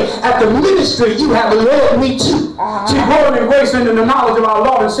play at the ministry you have led me to? See, growing in grace and in the knowledge of our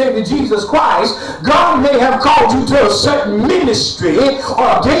Lord and Savior Jesus Christ, God may have called you to a certain ministry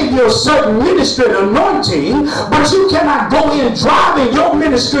or gave you a certain ministry and anointing, but you cannot go in driving your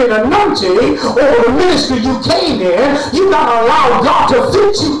ministry and anointing or the ministry you came in. You got to allow God to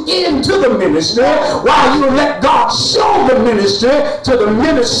fit you into the ministry while you let God show the ministry to the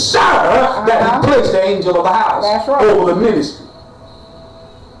minister that he placed the angel of the house over the ministry.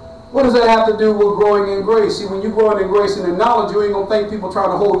 What does that have to do with growing in grace? See, when you're growing in grace and in knowledge, you ain't going to think people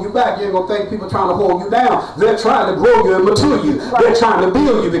trying to hold you back. You ain't going to think people trying to hold you down. They're trying to grow you and mature you. They're trying to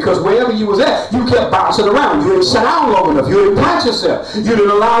build you because wherever you was at, you kept bouncing around. You didn't sit down long enough. You didn't plant yourself. You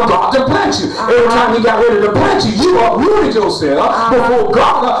didn't allow God to plant you. Every time he got ready to plant you, you uprooted yourself before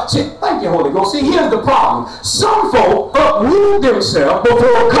God. See, thank you, Holy Ghost. See, here's the problem. Some folk uproot themselves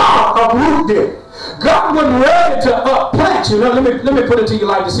before God uprooted them. God wasn't ready to plant you. Now, let me put it to you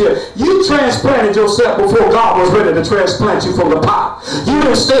like this here. You transplanted yourself before God was ready to transplant you from the pot. You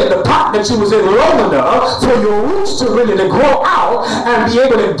didn't stay in the pot that you was in long enough for your roots to really to grow out and be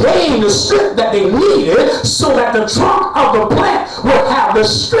able to gain the strength that they needed so that the trunk of the plant would have the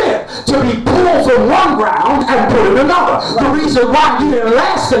strength to be pulled from one ground and put in another. The reason why you didn't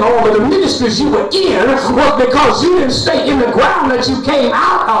last in all of the ministries you were in was because you didn't stay in the ground that you came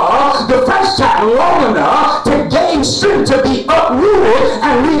out of the first time long enough to gain strength to be uprooted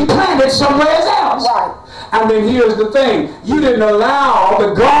and replanted somewhere else. Right. And then here's the thing. You didn't allow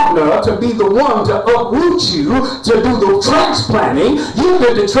the gardener to be the one to uproot you, to do the transplanting. You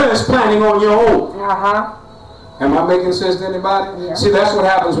did the transplanting on your own. Uh-huh. Am I making sense to anybody? Yeah. See, that's what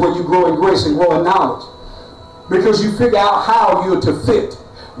happens when you grow in grace and grow in knowledge. Because you figure out how you're to fit,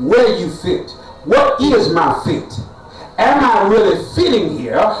 where you fit. What is my fit? Am I really fitting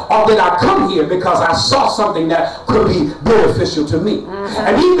here, or did I come here because I saw something that could be beneficial to me?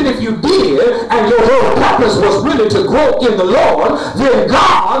 And even if you did, and your whole purpose was really to grow in the Lord, then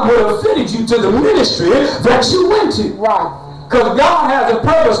God would have fitted you to the ministry that you went to. Right. Because God has a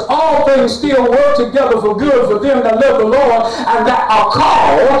purpose. All things still work together for good for them that love the Lord and that are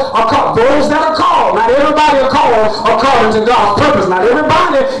called. Those that are called. Not everybody are called according to God's purpose. Not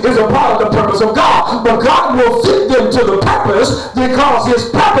everybody is a part of the purpose of God. But God will fit them to the purpose because his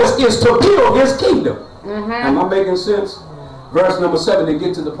purpose is to build his kingdom. Am I making sense? Verse number 7 to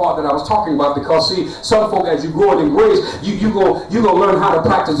get to the part that I was talking about, because see, some folk, as you grow in grace, you gonna learn how to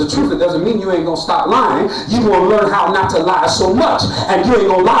practice the truth. It doesn't mean you ain't gonna stop lying. You gonna learn how not to lie so much, and you ain't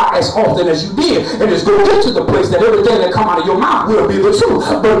gonna lie as often as you did. And it's gonna get to the place that everything that come out of your mouth will be the truth.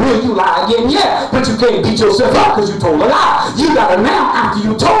 But will you lie again? Yeah. But you can't beat yourself up because you told a lie. You gotta now, after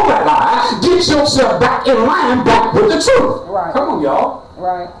you told that lie, get yourself back in line, back with the truth. Right. Come on, y'all.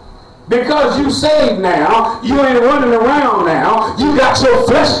 Right. Because you saved now, you ain't running around now, you got your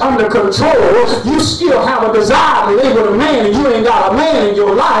flesh under control, you still have a desire to live with a man, and you ain't got a man in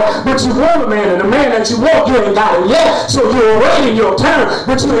your life, but you want a man, and the man that you want, you ain't got it yet, so you're waiting your turn,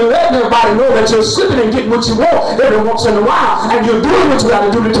 but you ain't letting everybody know that you're slipping and getting what you want every once in a while, and you're doing what you got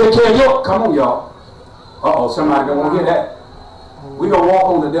to do to take care of your, come on y'all, somebody don't want to hear that. We're going to walk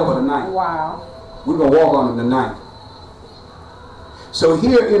on the devil tonight. Wow. We're going to walk on him tonight. So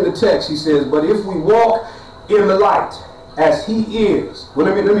here in the text he says, but if we walk in the light as he is. Well,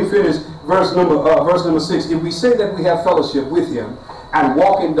 let me finish verse number 6. If we say that we have fellowship with him and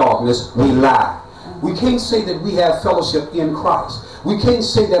walk in darkness, we lie. We can't say that we have fellowship in Christ. We can't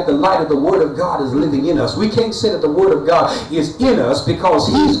say that the light of the Word of God is living in us. We can't say that the Word of God is in us because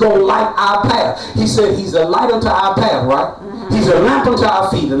he's going to light our path. He said he's a light unto our path, right? He's a lamp unto our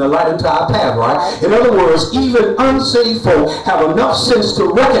feet and a light unto our path, right? In other words, even unsaved folk have enough sense to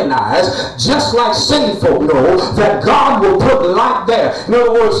recognize, just like saved folk know, that God will put light there. In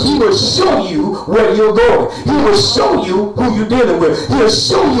other words, he will show you where you're going. He will show you who you're dealing with. He'll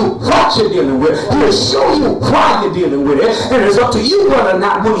show you what you're dealing with. He'll show you why you're dealing with it. And it's up to you whether or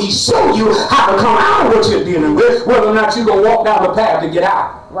not, when he show you how to come out of what you're dealing with, whether or not you're going to walk down the path to get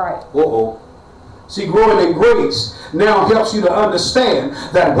out. Right. See, growing in grace now helps you to understand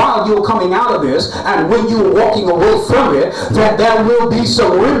that while you're coming out of this and when you're walking away from it, that there will be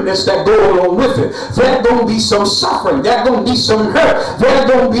some remnants that go along with it. There's going to be some suffering. There's going to be some hurt. There's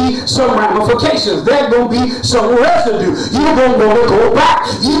going to be some ramifications. There's going to be some residue. You're going to want to go back.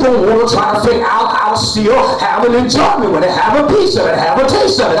 You're going to want to try to figure out how to still have an enjoyment with it, have a piece of it, have a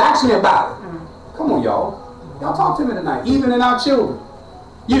taste of it. Ask me about it. Come on, y'all. Y'all talk to me tonight. Even in our children.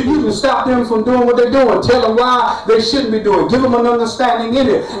 You can stop them from doing what they're doing. Tell them why they shouldn't be doing. Give them an understanding in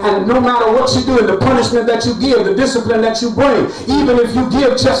it. And no matter what you do, the punishment that you give, the discipline that you bring, even if you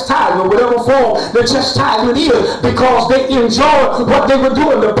give chastisement, whatever form the chastisement is, because they enjoy what they were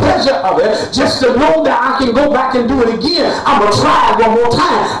doing, the pleasure of it, just to know that I can go back and do it again. I'm going to try it one more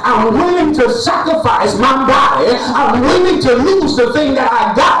time. I'm willing to sacrifice my body. I'm willing to lose the thing that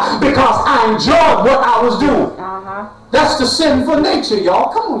I got because I enjoyed what I was doing. That's the sinful nature,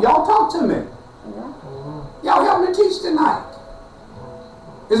 y'all. Come on, y'all, talk to me. Y'all help me teach tonight.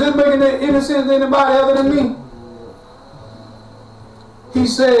 Is this making any sense to anybody other than me? He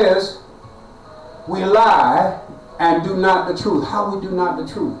says, we lie and do not the truth. How we do not the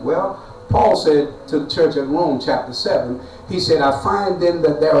truth? Well, Paul said to the church at Rome, chapter 7, he said, I find then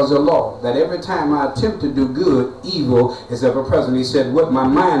that there is a law, that every time I attempt to do good, evil is ever present. He said, with my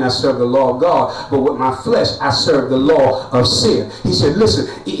mind I serve the law of God, but with my flesh I serve the law of sin. He said, listen,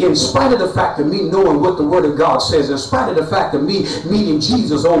 in spite of the fact of me knowing what the Word of God says, in spite of the fact of me meeting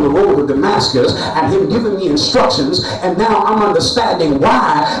Jesus on the road to Damascus and him giving me instructions, and now I'm understanding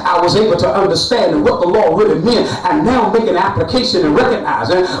why I was able to understand what the law really meant, and now making application and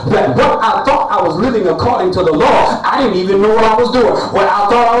recognizing that what I thought I was living according to the law, I didn't even know what I was doing. When I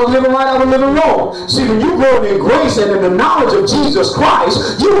thought I was living right, I was living wrong. See, when you grow in grace and in the knowledge of Jesus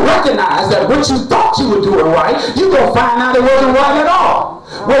Christ, you recognize that what you thought you were doing right, you're going to find out it wasn't right at all.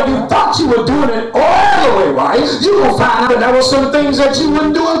 When you thought you were doing it all the way right, you're going to find out that there were some things that you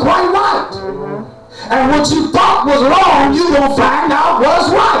weren't doing quite right. And what you thought was wrong, you're going to find out was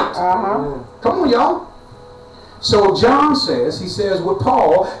right. Come on, y'all. So John says, he says with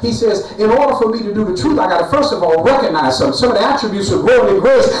Paul, he says, in order for me to do the truth, I got to first of all recognize some of the attributes of growing in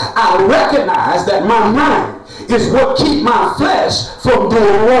grace. I recognize that my mind is what keep my flesh from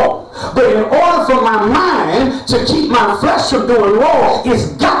doing wrong. But in order for my mind to keep my flesh from doing wrong,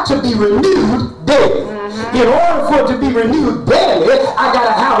 it's got to be renewed daily. In order for it to be renewed daily, I got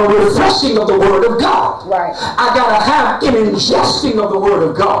to have a refreshing of the Word of God. Right. I got to have an ingesting of the Word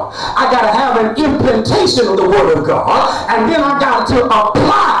of God. I got to have an implantation of the Word of God. And then I got to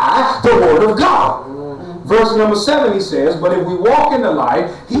apply the Word of God. Verse number 7, he says, but if we walk in the light,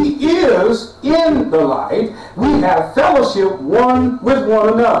 he is in the light. We have fellowship one with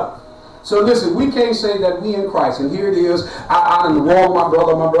one another. So listen, we can't say that we in Christ. And here it is, I done wronged my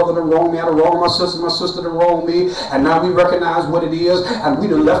brother done wronged me, I done wronged my sister done wronged me, and now we recognize what it is, and we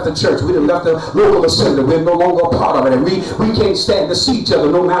done left the church, we done left the local assembly, we're no longer a part of it, and we can't stand to see each other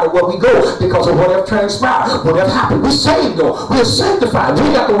no matter where we go because of whatever transpired, whatever happened. We're saved though, we're sanctified,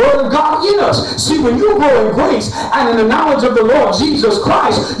 we got the Word of God in us. See, when you grow in grace and in the knowledge of the Lord Jesus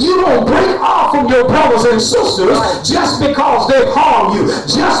Christ, you don't break off from your brothers and sisters just because they harm you,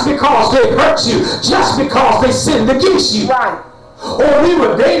 just because they hurt you, just because they sinned against you. Right. Or we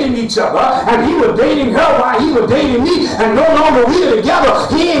were dating each other, and he was dating her while he was dating me, and no longer we are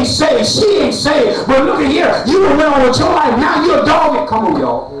together. He ain't saved, she ain't saved. But look at here, you went on with your life, now you're a dog. Come on,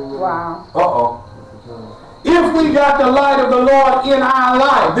 y'all. Wow. Uh-oh. If we got the light of the Lord in our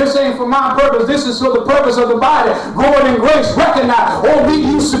life, this ain't for my purpose, this is for the purpose of the body. Growing in grace, recognize, oh, we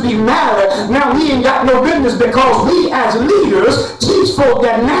used to be married, now we ain't got no business, because we as leaders teach folk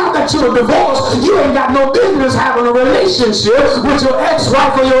that now that you're divorced, you ain't got no business having a relationship with your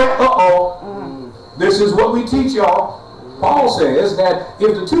ex-wife or your This is what we teach y'all. Paul says that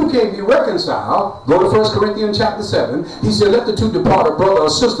if the two can't be reconciled, go to 1 Corinthians chapter 7, he said, let the two depart, a brother or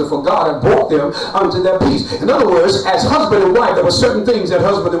sister, for God hath brought them unto their peace. In other words, as husband and wife, there were certain things that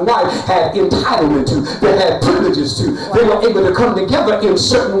husband and wife had entitlement to, that had privileges to. They were able to come together in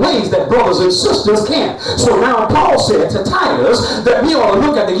certain ways that brothers and sisters can't. So now Paul said to Titus that we ought to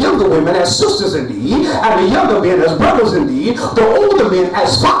look at the younger women as sisters indeed, and the younger men as brothers indeed, the older men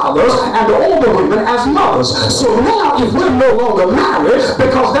as fathers, and the older women as mothers. So now if we're no longer married,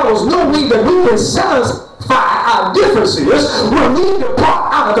 because there was no way that we can satisfy our differences, when we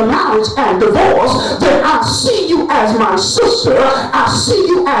depart out of the marriage and divorce, then I see you as my sister, I see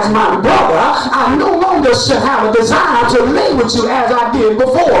you as my brother. I no longer should have a desire to lay with you as I did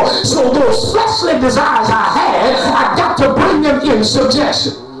before. So those fleshly desires I had, I got to bring them in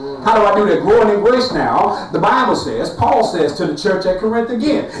subjection. How do I do that? Growing in grace now, the Bible says, Paul says to the church at Corinth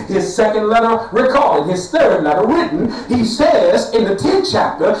again, his second letter recorded, his third letter written, he says in the 10th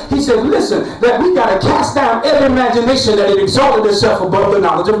chapter, he said, listen, that we got to cast down every imagination that it exalted itself above the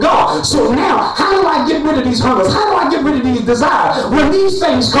knowledge of God. So now, how do I get rid of these hungers? How do I get rid of these desires? When these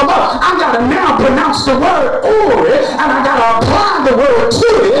things come up, I got to now pronounce the word over it, and I got to apply the word to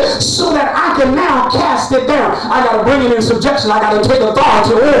it so that I can now cast it down. I got to bring it in subjection. I got to take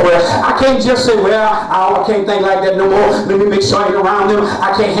authority over it. I can't just say, well, I can't think like that no more. Let me make sure I ain't around them.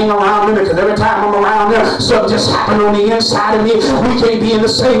 I can't hang around them because every time I'm around them, something just happened on the inside of me. We can't be in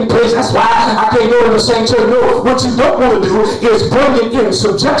the same place. That's why I can't go to the same church. No, what you don't want to do is bring it in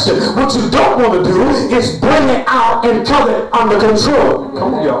subjection. What you don't want to do is bring it out and cut it under control.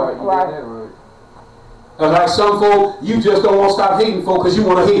 Come on, y'all. Right. Like some folk, you just don't want to stop hating folk because you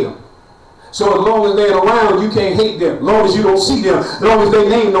want to hate them. So as long as they're around, you can't hate them. As long as you don't see them, as long as their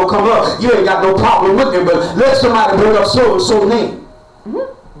name don't come up, you ain't got no problem with them. But let somebody bring up so-and-so name.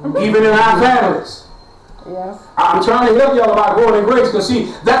 Even in our families. Yes. I'm trying to help y'all about growing in grace, because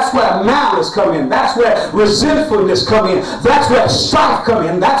see, that's where malice come in. That's where resentfulness come in. That's where strife come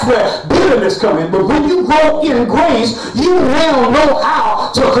in. That's where bitterness come in. But when you grow in grace, you now know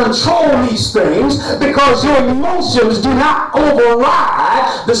how to control these things, because your emotions do not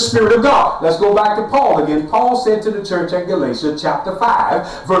override the Spirit of God. Let's go back to Paul again. Paul said to the church at Galatia chapter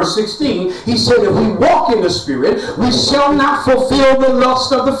 5 verse 16, he said, if we walk in the Spirit, we shall not fulfill the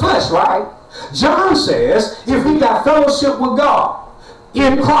lust of the flesh, right? John says, if we got fellowship with God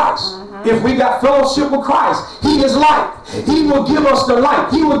in Christ, if we got fellowship with Christ, He is light. He will give us the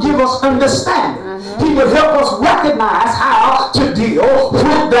light. He will give us understanding. He will help us recognize how to deal with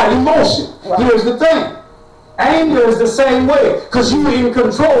that emotion. Here's the thing. Anger is the same way, because you're in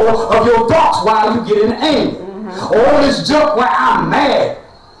control of your thoughts while you get in anger. All this junk where I'm mad.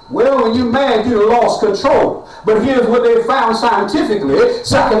 Well, when you're mad, you lost control. But here's what they found scientifically,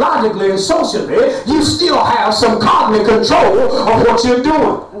 psychologically, and socially. You still have some cognitive control of what you're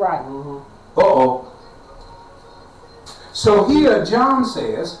doing. Right. Uh-oh. So here John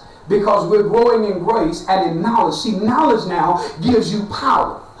says because we're growing in grace and in knowledge. See, knowledge now gives you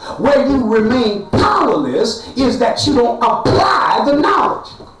power. Where you remain powerless is that you don't apply the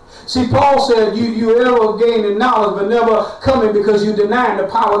knowledge. See, Paul said you ever gain in knowledge but never coming because you denying the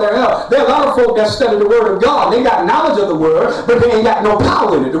power thereof. There are a lot of folk that study the word of God. They got knowledge of the word, but they ain't got no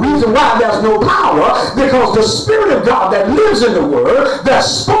power in it. The reason why there's no power, because the Spirit of God that lives in the word, that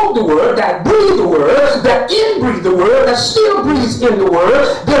spoke the word, that breathed the word, that inbreathed the word, that still breathes in the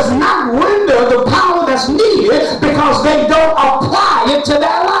word, does not render the power that's needed because they don't apply it to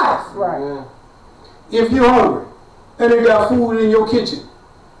their life. Right. If you're hungry and they got food in your kitchen,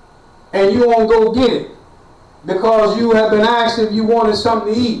 and you won't go get it because you have been asked if you wanted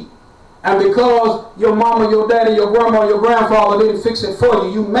something to eat, and because your mama, your daddy, your grandma, your grandfather didn't fix it for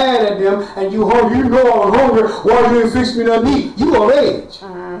you, you mad at them, and you hungry. You know I was hungry. Why you didn't fix me nothing to eat? You of age.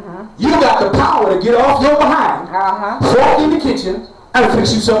 You got the power to get off your behind, walk in the kitchen, and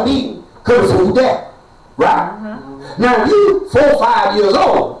fix you something to eat. Because the food there, right? Now you 4 or 5 years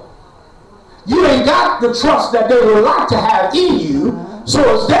old, you ain't got the trust that they would like to have in you. So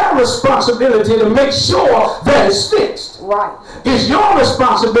it's their responsibility to make sure that it's fixed. Right. It's your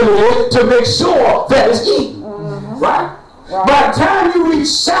responsibility to make sure that it's eaten. Right? By the time you reach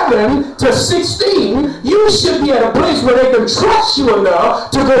 7 to 16, you should be at a place where they can trust you enough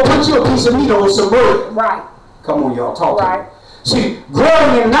to go put you a piece of meat on some bread. Right. Come on, y'all, talk right. to me. See,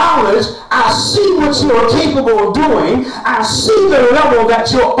 growing in knowledge, I see what you're capable of doing. I see the level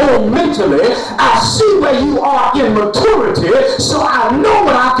that you're on mentally. I see where you are in maturity, so I know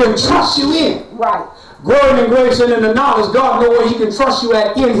what I can trust you in. Right. Growing in grace and in the knowledge, God knows where He can trust you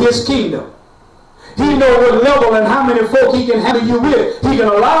at in His kingdom. He knows what level and how many folk He can handle you with. He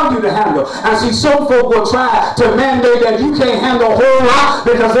can allow you to handle. And see, some folk will try to mandate that you can't handle a whole lot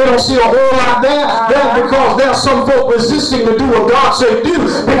because they don't see a whole lot there. That's because there's some folk resisting to do what God said do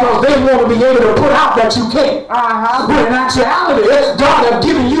because they want to be able to put out that you can't. But in actuality, God has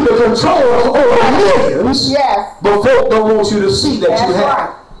given you the control over millions. Yes. But folk don't want you to see that That's you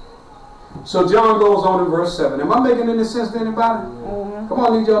have. right. So John goes on in verse 7. Am I making any sense to anybody? Come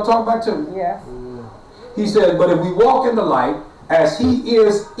on, need y'all talk back to me. Yes. He said, but if we walk in the light as He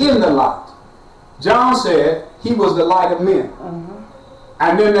is in the light. John said He was the light of men.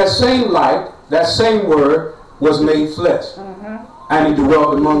 And then that same light, that same word was made flesh. And He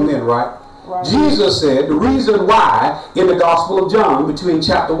dwelt among men, right? Jesus said the reason why in the Gospel of John, between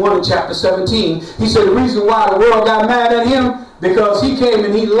chapter 1 and chapter 17, He said the reason why the world got mad at Him, because He came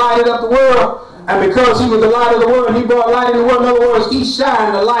and He lighted up the world. And because He was the light of the world, He brought light in the world. In other words, He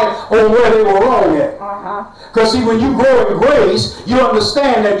shined the light on where they were wrong at. Because see, when you grow in grace, you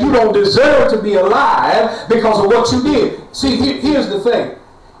understand that you don't deserve to be alive because of what you did. See, here's the thing.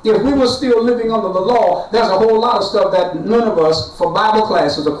 If we were still living under the law, there's a whole lot of stuff that none of us, for Bible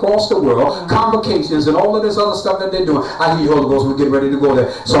classes across the world, convocations and all of this other stuff that they're doing. I hear you, Holy Ghost, we're getting ready to go there.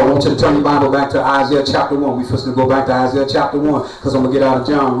 So I want you to turn your Bible back to Isaiah chapter 1. We're supposed to go back to Isaiah chapter 1 because I'm going to get out of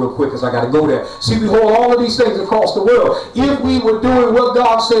John real quick because I got to go there. See, we hold all of these things across the world. If we were doing what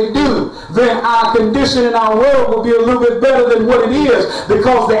God said do, then our condition in our world would be a little bit better than what it is,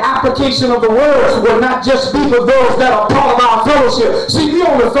 because the application of the word will not just be for those that are part of our fellowship. See, we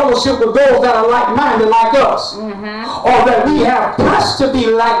only fellowship with those that are like-minded like us, or that we have pressed to be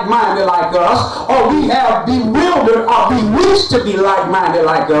like-minded like us, or we have bewildered or bewitched to be like-minded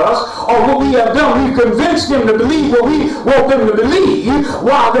like us, or what we have done, we've convinced them to believe what we want them to believe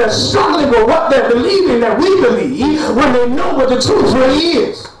while they're struggling with what they're believing that we believe when they know what the truth really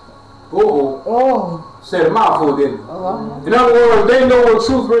is. Said a mouthful, didn't it? In other words, they know what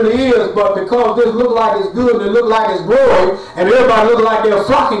truth really is, but because this look like it's good and it look like it's growing, and everybody look like they're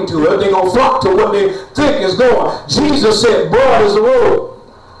flocking to it, they're going to flock to what they think is going. Jesus said, broad is the road,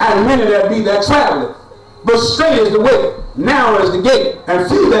 and many that be that traveler. But straight is the way, narrow is the gate, and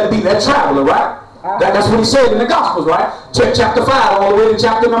few that be that traveler, right? That's what He said in the Gospels, right? Check chapter 5 all the way to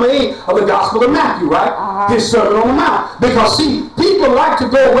chapter number 8 of the Gospel of Matthew, right? His Sermon on the Mount. Because see, people like to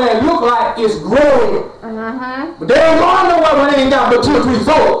go where it look like it's growing. But they ain't going nowhere when they ain't got but 2 or 3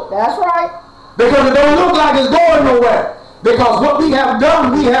 folk. That's right. Because it don't look like it's going nowhere. Because what we have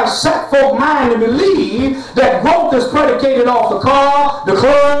done, we have set folk mind to believe that growth is predicated off the car, the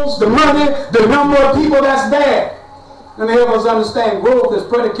clothes, the money, the number of people that's there. Let me help us understand, growth is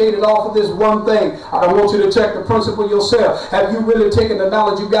predicated off of this one thing. I don't want you to check the principle yourself. Have you really taken the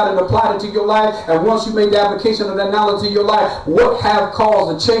knowledge you got and applied it to your life? And once you made the application of that knowledge to your life, what have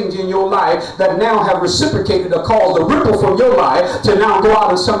caused a change in your life that now have reciprocated or caused a ripple from your life to now go out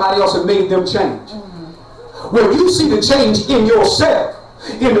and somebody else and made them change? When you see the change in yourself,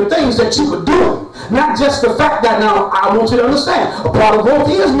 in the things that you were doing, Not just the fact that, now I want you to understand, a part of growth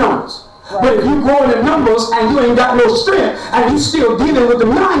is numbers. Right. But if you're growing in numbers and you ain't got no strength and you still dealing with the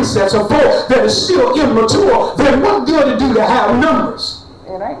mindsets of folk that is still immature, then what good it do to have numbers?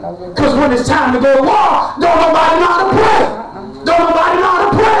 Because when it's time to go to war, don't nobody know how to pray. Don't nobody know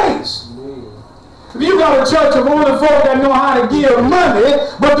how to praise. If you got a church of only folk that know how to give money,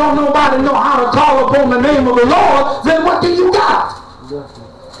 but don't nobody know how to call upon the name of the Lord, then what do you got?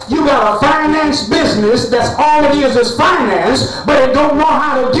 You got a finance business that's all it is finance, but it don't know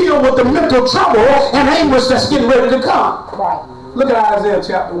how to deal with the mental trouble and anguish that's getting ready to come. Right. Look at Isaiah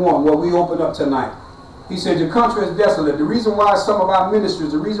chapter 1, where we open up tonight. He said, your country is desolate. The reason why some of our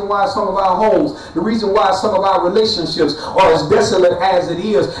ministries, the reason why some of our homes, the reason why some of our relationships are as desolate as it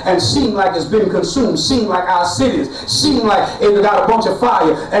is and seem like it's been consumed, seem like our cities, seem like it got a bunch of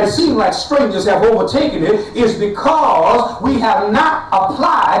fire, and seem like strangers have overtaken it, is because we have not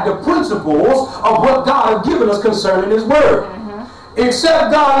applied the principles of what God has given us concerning His Word.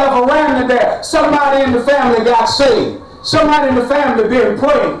 Except God left a remnant there. Somebody in the family got saved. Somebody in the family been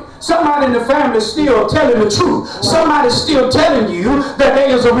praying. Somebody in the family is still telling the truth. Somebody's still telling you that there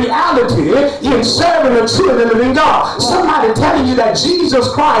is a reality in serving the true and the living God. Somebody telling you that Jesus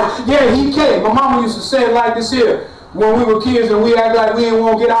Christ, yeah, He came. My mama used to say it like this here. When we were kids and we act like we didn't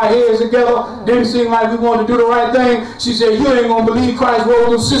want to get our heads together, didn't seem like we wanted to do the right thing, she said, you ain't going to believe Christ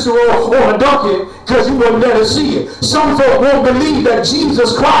rode on Cicero or a donkey because you wouldn't let us see it. Some folk won't believe that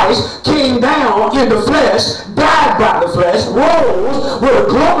Jesus Christ came down in the flesh, died by the flesh, rose with a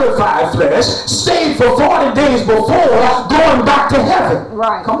glorified flesh, stayed for 40 days before going back to heaven.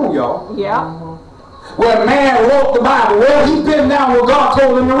 Right. Come on, y'all. Yeah. Where man wrote the Bible, well, he been down where God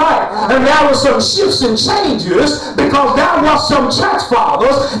told him to write. And there was some shifts and changes because there was some church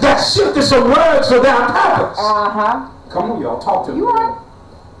fathers that shifted some words for their purpose. Come on, y'all, talk to me.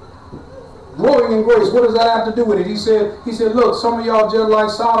 Growing in grace, what does that have to do with it? He said, look, some of y'all just like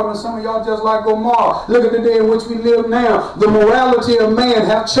Sodom and some of y'all just like Gomorrah. Look at the day in which we live now. The morality of man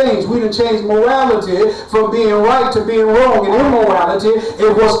have changed. We done changed morality from being right to being wrong. And immorality,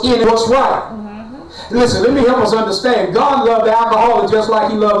 it was in what's right. Listen, let me help us understand. God loved the alcoholic just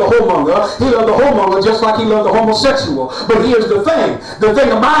like He loved the whoremonger. He loved the whoremonger just like He loved the homosexual. But here's the thing. The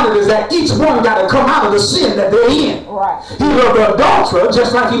thing about it is that each one got to come out of the sin that they're in. Right. He loved the adulterer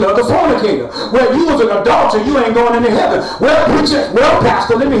just like He loved the fornicator. Well, you was an adulterer, you ain't going into heaven. Well, preacher, well,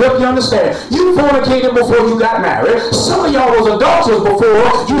 pastor, let me help you understand. You fornicated before you got married. Some of y'all was adulterers before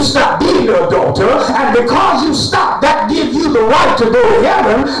you stopped being an adulterer. And because you stopped, that gives you the right to go to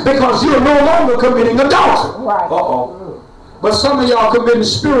heaven because you're no longer committing adultery. Right. But some of y'all committing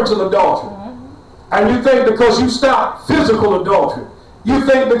spiritual adultery. And you think because you stop physical adultery, you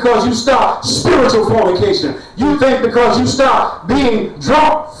think because you stop spiritual fornication, you think because you stop being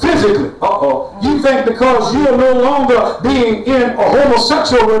drunk physically, you think because you're no longer being in a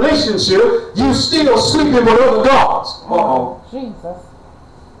homosexual relationship, you still sleeping with other gods. Jesus.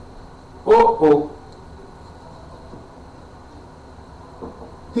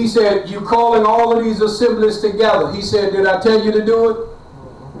 He said, you calling all of these assemblies together. He said, did I tell you to do it?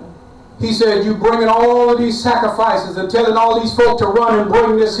 He said, you bringing all of these sacrifices and telling all these folk to run and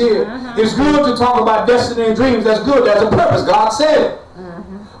bring this here. It's good to talk about destiny and dreams. That's good. That's a purpose. God said it.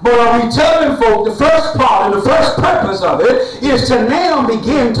 But are we telling folk the first part and the first purpose of it is to now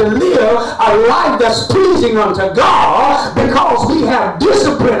begin to live a life that's pleasing unto God because we have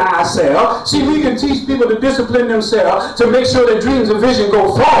disciplined ourselves. See, we can teach people to discipline themselves to make sure their dreams and vision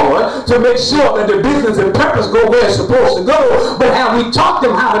go forward, to make sure that their business and purpose go where it's supposed to go. But have we taught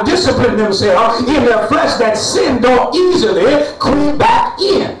them how to discipline themselves in their flesh that sin don't easily creep back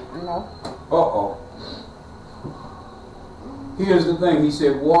in? Here's the thing. He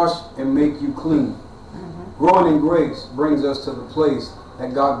said, wash and make you clean. Growing in grace brings us to the place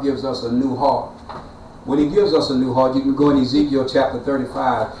that God gives us a new heart. When He gives us a new heart, you can go in Ezekiel chapter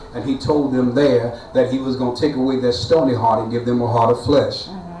 35, and He told them there that He was going to take away their stony heart and give them a heart of flesh.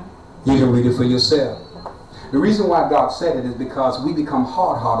 You can read it for yourself. The reason why God said it is because we become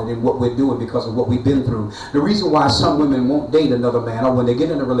hard-hearted in what we're doing because of what we've been through. The reason why some women won't date another man or when they get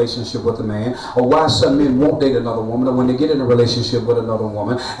in a relationship with a man, or why some men won't date another woman or when they get in a relationship with another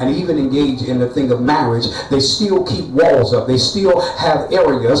woman and even engage in the thing of marriage, they still keep walls up. They still have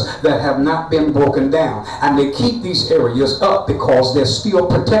areas that have not been broken down. And they keep these areas up because they're still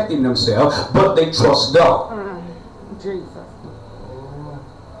protecting themselves, but they trust God. Jesus.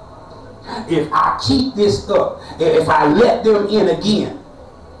 If I keep this up, if I let them in again,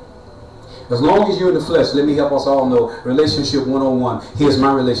 As long as you're in the flesh, let me help us all know, relationship 101. Here's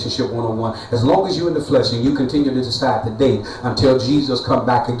my relationship 101. As long as you're in the flesh and you continue to decide to date until Jesus come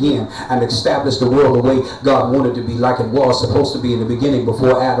back again and establish the world the way God wanted to be, like it was supposed to be in the beginning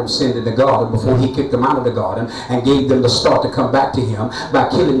before Adam sinned in the garden, before he kicked them out of the garden and gave them the start to come back to him by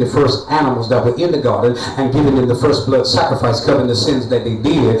killing the first animals that were in the garden and giving them the first blood sacrifice covering the sins that they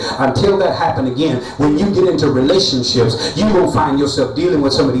did. Until that happened again, when you get into relationships, you will find yourself dealing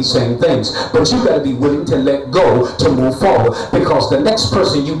with some of these same things. But you got to be willing to let go to move forward, because the next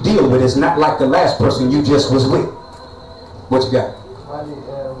person you deal with is not like the last person you just was with. What you got?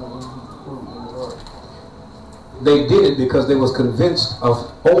 They did it because they was convinced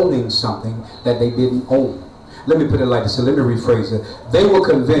of owning something that they didn't own. Let me put it like this, so let me rephrase it. They were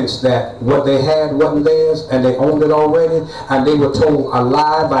convinced that what they had wasn't theirs and they owned it already, and they were told a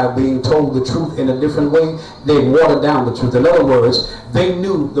lie by being told the truth in a different way. They watered down the truth. In other words, they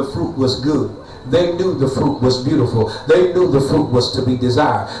knew the fruit was good. They knew the fruit was beautiful. They knew the fruit was to be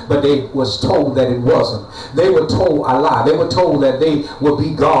desired, but they was told that it wasn't. They were told a lie. They were told that they would be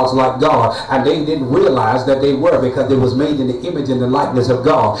gods like God, and they didn't realize that they were, because they was made in the image and the likeness of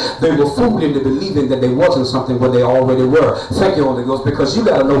God. They were fooled into believing that they wasn't something where they already were. Thank you, Holy Ghost, because you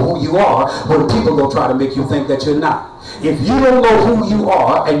got to know who you are when people go try to make you think that you're not. If you don't know who you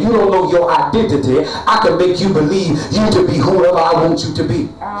are and you don't know your identity, I can make you believe you to be whoever I want you to be.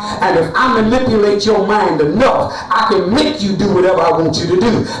 And if I manipulate your mind enough, I can make you do whatever I want you to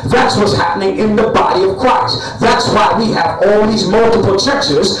do. That's what's happening in the body of Christ. That's why we have all these multiple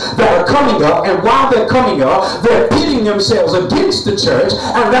churches that are coming up, and while they're coming up, they're pitting themselves against the church,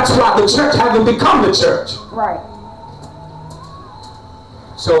 and that's why the church hasn't become the church. Right.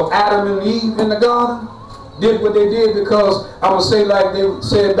 So Adam and Eve in the garden did what they did because, I'm going to say like they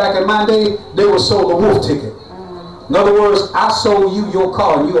said back in my day, they were sold a wolf ticket. In other words, I sold you your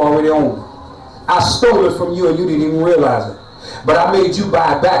car and you already own it. I stole it from you and you didn't even realize it. But I made you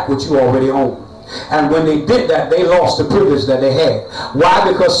buy back what you already own. And when they did that, they lost the privilege that they had.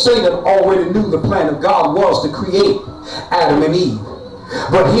 Why? Because Satan already knew the plan of God was to create Adam and Eve.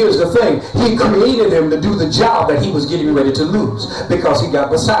 But here's the thing, he created him to do the job that he was getting ready to lose, because he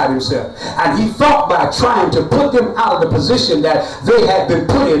got beside himself. And he thought by trying to put them out of the position that they had been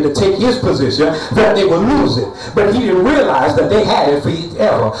put in to take his position, that they would lose it. But he didn't realize that they had it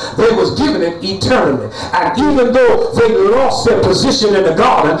forever. They was given it eternally. And even though they lost their position in the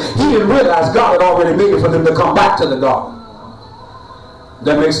garden, he didn't realize God had already made it for them to come back to the garden.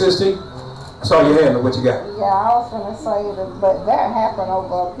 That makes sense to you? I saw your hand. What you got? Yeah, I was going to say that, but that happened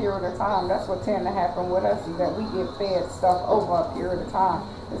over a period of time. That's what tend to happen with us, is that we get fed stuff over a period of time.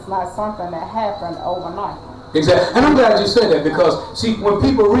 It's not something that happened overnight. Exactly. And I'm glad you said that, because, see, when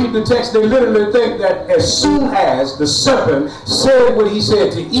people read the text, they literally think that as soon as the serpent said what he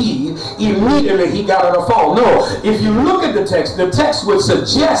said to Eve, immediately he got her to fall. No. If you look at the text would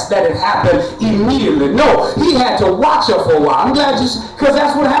suggest that it happened immediately. No. He had to watch her for a while. I'm glad you, because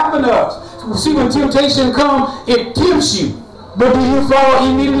that's what happened to us. See, when temptation comes, it tempts you. But do you fall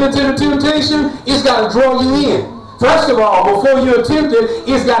immediately to the temptation? It's got to draw you in. First of all, before you're tempted,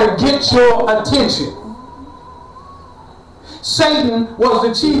 it's got to get your attention. Satan was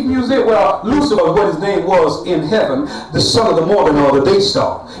the chief musician, well, Lucifer, what his name was in heaven, the son of the morning or the day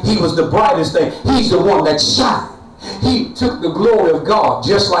star. He was the brightest thing. He's the one that shined. He took the glory of God,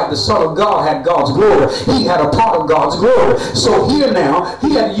 just like the Son of God had God's glory. He had a part of God's glory. So here now,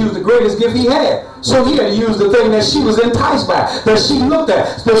 he had to use the greatest gift he had. So he had to use the thing that she was enticed by, that she looked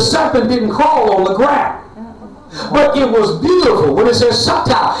at. The serpent didn't crawl on the ground. But it was beautiful. When it says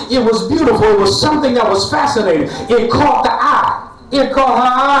sata, it was beautiful. It was something that was fascinating. It caught the eye. It caught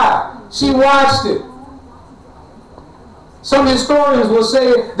her eye. She watched it. Some historians will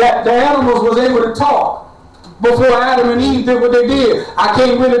say that the animals was able to talk before Adam and Eve did what they did. I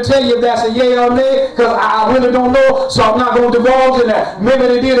can't really tell you if that's a yay or nay, because I really don't know, so I'm not going to divulge in that. Maybe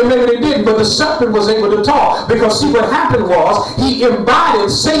they did or maybe they didn't, but the serpent was able to talk, because see, what happened was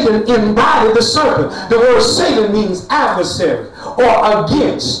Satan embodied the serpent. The word Satan means adversary, or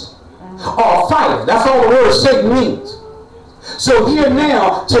against, or fighter. That's all the word Satan means. So here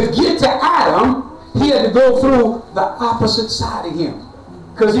now, to get to Adam, he had to go through the opposite side of him.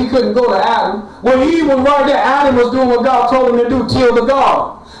 Because he couldn't go to Adam. When Eve was right there, Adam was doing what God told him to do, kill the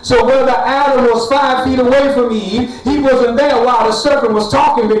garden. So whether Adam was 5 feet away from Eve, he wasn't there while the serpent was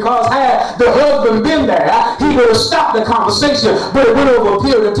talking, because had the husband been there, he would have stopped the conversation, but it went over a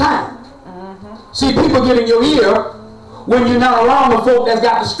period of time. See, people get in your ear when you're not around the folk that's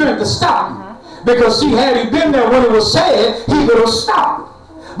got the strength to stop you. Because see, had he been there when it was said, he would have stopped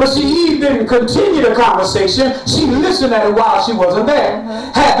it. But see, Eve didn't continue the conversation. She listened at it while she wasn't there.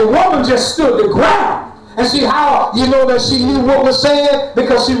 Had the woman just stood the ground, and see how you know that she knew what was said?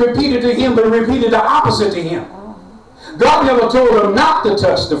 Because she repeated to him, but repeated the opposite to him. God never told her not to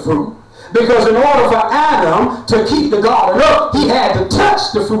touch the fruit, because in order for Adam to keep the garden up, he had to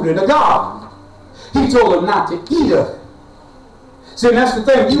touch the fruit in the garden. He told him not to eat of it. See, that's the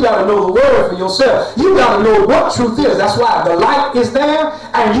thing. You got to know the word for yourself. You got to know what truth is. That's why the light is there,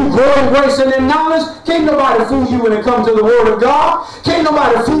 and you grow in grace and in knowledge. Can't nobody fool you when it comes to the word of God. Can't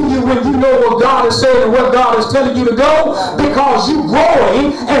nobody fool you when you know what God is saying and what God is telling you to go, because you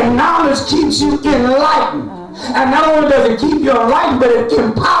growing and knowledge keeps you enlightened. And not only does it keep you enlightened, but it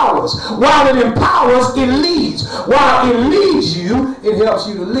empowers. While it empowers, it leads. While it leads you, it helps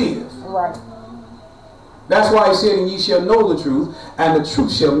you to live. Right. That's why he said, and ye shall know the truth, and the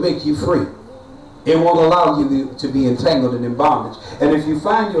truth shall make you free. It won't allow you to be entangled and in bondage. And if you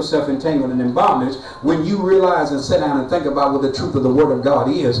find yourself entangled and in bondage, when you realize and sit down and think about what the truth of the word of God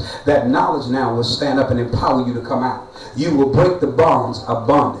is, that knowledge now will stand up and empower you to come out. You will break the bonds of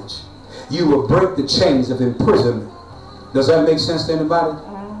bondage. You will break the chains of imprisonment. Does that make sense to anybody?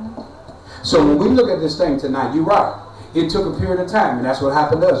 So when we look at this thing tonight, you're right. It took a period of time, and that's what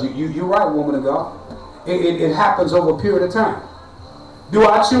happened to us. You're right, woman of God. It happens over a period of time. Do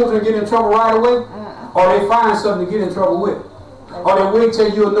our children get in trouble right away? Or they find something to get in trouble with? Or they wait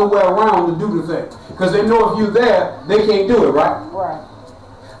till you're nowhere around to do the thing? Because they know if you're there, they can't do it, right? Right.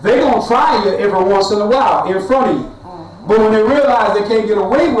 They're going to try you every once in a while in front of you. But when they realize they can't get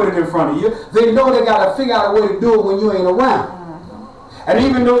away with it in front of you, they know they got to figure out a way to do it when you ain't around. And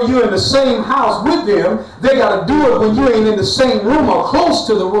even though you're in the same house with them, they got to do it when you ain't in the same room or close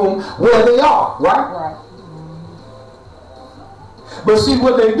to the room where they are, right? Right. But see,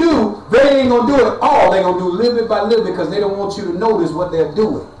 what they do, they ain't going to do it all. They're going to do little bit by little, because they don't want you to notice what they're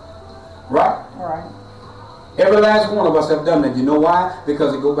doing. Right? Right. Every last one of us have done that. You know why?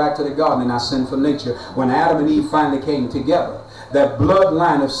 Because it go back to the garden and our sinful nature. When Adam and Eve finally came together, that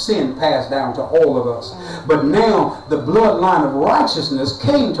bloodline of sin passed down to all of us. But now the bloodline of righteousness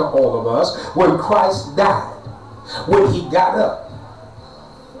came to all of us when Christ died, when he got up.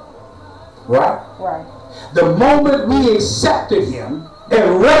 Right? Right. The moment we accepted him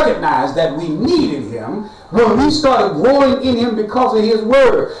and recognized that we needed him, when we started growing in him because of his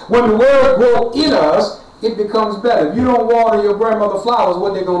word, when the word grows in us, it becomes better. If you don't water your grandmother's flowers,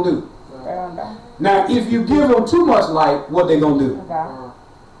 what they going to do? Now, if you give them too much light, what they going to do? Die.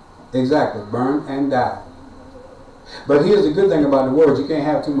 Exactly. Burn and die. But here's the good thing about the word. You can't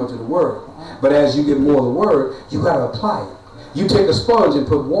have too much of the word. But as you get more of the word, you got to apply it. You take a sponge and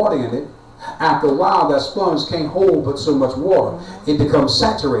put water in it. After a while, that sponge can't hold but so much water. It becomes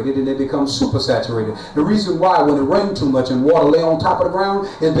saturated, and it becomes super saturated. The reason why when it rains too much and water lay on top of the ground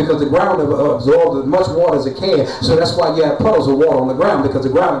is because the ground absorbs as much water as it can. So that's why you have puddles of water on the ground, because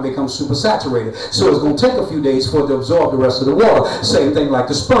the ground becomes super saturated. So it's going to take a few days for it to absorb the rest of the water. Same thing like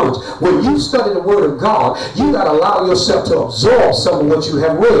the sponge. When you study the word of God, you got to allow yourself to absorb some of what you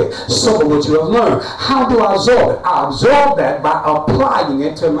have read, some of what you have learned. How do I absorb it? I absorb that by applying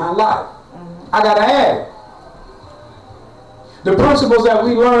it to my life. I got to add it. The principles that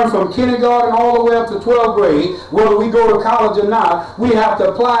we learn from kindergarten all the way up to 12th grade, whether we go to college or not, we have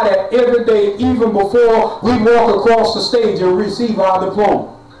to apply that every day, even before we walk across the stage and receive our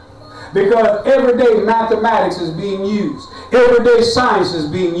diploma. Because every day mathematics is being used. Every day science is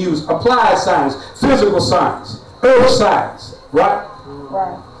being used. Applied science, physical science, earth science, right?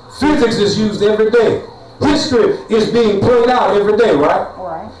 Right. Physics is used every day. History is being played out every day, right?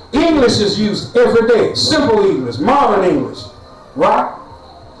 Right. English is used every day. Simple English, modern English, right?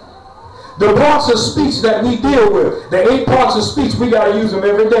 The parts of speech that we deal with, the 8 parts of speech, we got to use them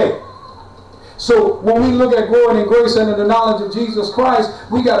every day. So when we look at growing in grace and in the knowledge of Jesus Christ,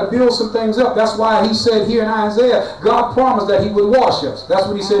 we got to build some things up. That's why he said here in Isaiah, God promised that he would wash us. That's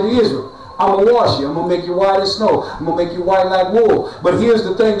what he said to Israel. I'm going to wash you. I'm going to make you white as snow. I'm going to make you white like wool. But here's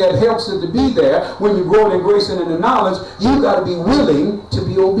the thing that helps it to be there. When you're growing in grace and in the knowledge, you got to be willing to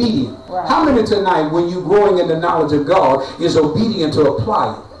be obedient. Right. How many tonight, when you're growing in the knowledge of God, is obedient to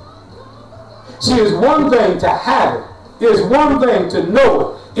apply it? See, it's one thing to have it. It's one thing to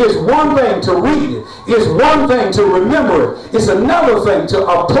know it. It's one thing to read it. It's one thing to remember it. It's another thing to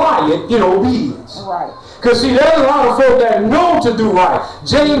apply it in obedience. Right. Because see, there's a lot of folk that know to do right.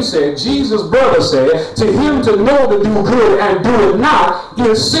 James said, Jesus' brother said, to him to know to do good and do it not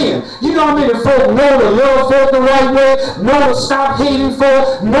is sin. You know how many folk know to love folk the right way, know to stop hating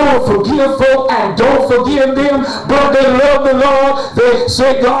folk, know to forgive folk and don't forgive them, but they love the Lord. They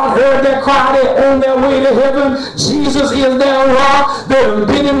say God heard their cry, they're on their way to heaven. Jesus is their rock. They've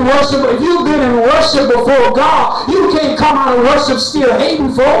been in worship. If you've been in worship before God, you can't come out of worship still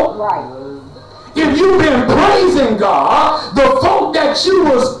hating folk. Right. If you've been praising God, the folk that you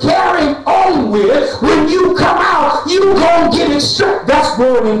was carrying on with, when you come out, you gonna get it straight. That's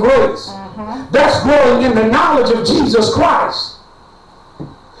growing in grace. That's growing in the knowledge of Jesus Christ.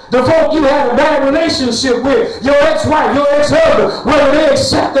 The folk you had a bad relationship with, your ex-wife, your ex-husband, whether they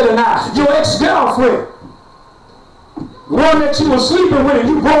accept it or not, your ex-girlfriend, the one that you were sleeping with and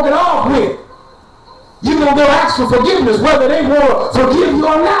you broke it off with, you're gonna go ask for forgiveness, whether they want to forgive you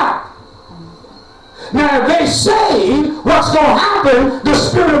or not. Now, if they say what's going to happen, the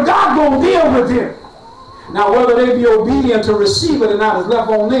Spirit of God going to deal with them. Now, whether they be obedient to receive it or not is left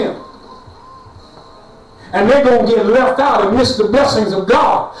on them. And they're going to get left out and miss the blessings of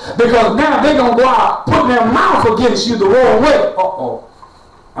God. Because now they're going to go out putting their mouth against you the wrong way. Uh-oh.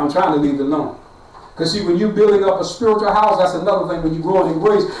 I'm trying to leave it alone. Because see, when you're building up a spiritual house, that's another thing when you're growing in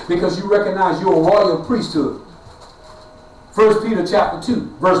grace, because you recognize you're a royal priesthood. 1 Peter chapter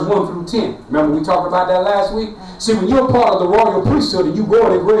 2, verse 1 through 10. Remember we talked about that last week? See, when you're part of the royal priesthood and you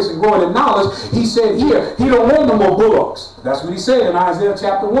growing in grace and growing in knowledge, he said here, he don't want no more bullocks. That's what he said in Isaiah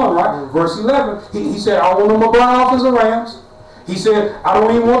chapter 1, right? Verse 11. He said, I don't want no more brown offers and rams. He said, I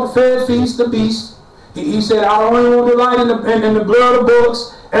don't even want the fed feast, the beast. He said, I don't even want to delight in the blood of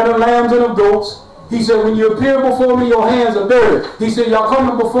bullocks and the lambs and of goats. He said, when you appear before me, your hands are dirty. He said, y'all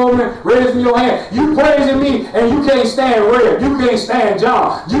coming before me, raising your hand. You praising me, and you can't stand Red. You can't stand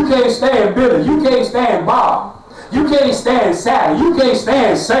John. You can't stand Billy. You can't stand Bob. You can't stand Sally. You can't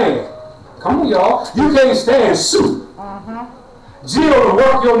stand Sam. Come on, y'all. You can't stand Sue. Jill will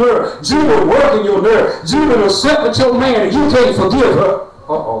work your nerve. Jill will work in your nerve. Jill will sleep with your man, and you can't forgive her.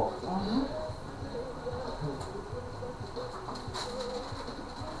 Uh-oh.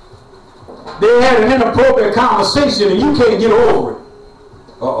 They had an inappropriate conversation and you can't get over it.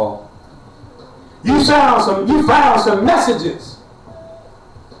 Uh-oh. You found some messages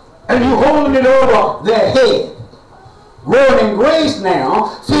and you holding it over their head. Growing in grace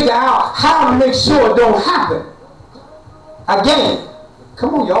now, figure out how to make sure it don't happen again.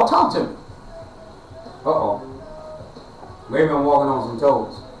 Come on, y'all, talk to me. Uh-oh. Maybe I'm walking on some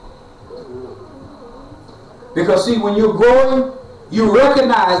toes. Because see, when you're growing, you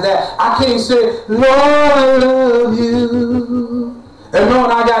recognize that I can't say, Lord, I love you, and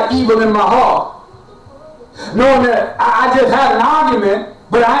knowing I got evil in my heart. Knowing that I just had an argument,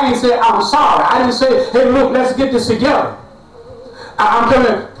 but I ain't say I'm sorry. I didn't say, hey, look, let's get this together. I'm going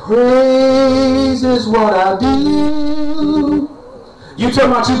to praise is what I do. You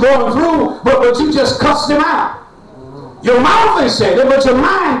talking about you going through, but you just cussed him out. Your mouth ain't said it, but your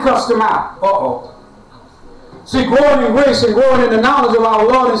mind cussed him out. Uh-oh. See, growing in grace and growing in the knowledge of our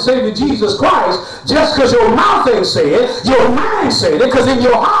Lord and Savior Jesus Christ, just because your mouth ain't say it, your mind said it, because in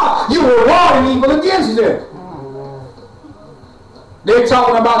your heart you were rewarding evil against them. They're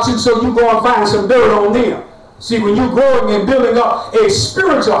talking about you, so you go and find some dirt on them. See, when you're growing and building up a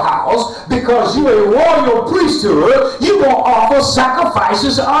spiritual house, because you're a royal priesthood, you're going to offer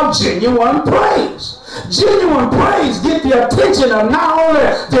sacrifices of genuine praise. Genuine praise get the attention of not only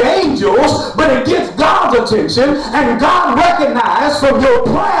the angels, but it gets God's attention, and God recognizes from your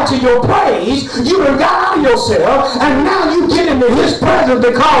prayer to your praise, you done got out of yourself, and now you get into his presence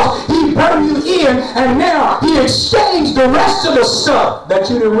because he brought you in, and now he exchanged the rest of the stuff that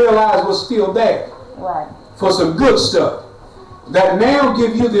you didn't realize was still there. Right. For some good stuff that now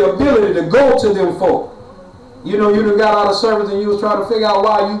give you the ability to go to them folk. You know, you done got out of service and you was trying to figure out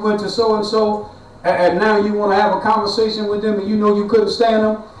why you went to so-and-so, and now you want to have a conversation with them and you know you couldn't stand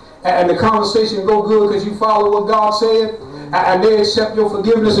them, and the conversation go good because you follow what God said, and they accept your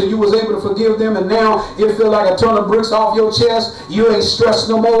forgiveness and you was able to forgive them, and now it feel like a ton of bricks off your chest. You ain't stressed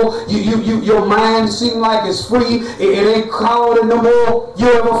no more. Your mind seem like it's free. It ain't clouded no more.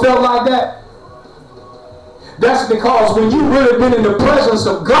 You ever felt like that? That's because when you really been in the presence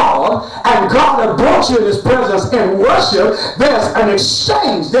of God and God has brought you in his presence in worship, there's an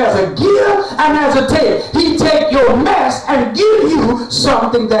exchange, there's a give and there's a take. He take your mess and give you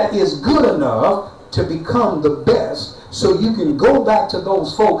something that is good enough to become the best, so you can go back to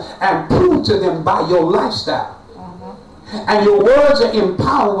those folk and prove to them by your lifestyle. And your words are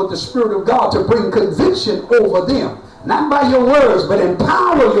empowered with the Spirit of God to bring conviction over them. Not by your words, but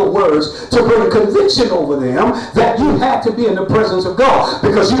empower your words words to bring conviction over them that you had to be in the presence of God.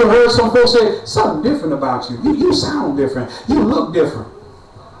 Because you heard some folks say, something different about you. You sound different. You look different.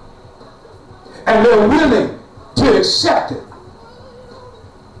 And they're willing to accept it.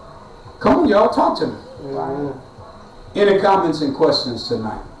 Come on, y'all, talk to me. Any comments and questions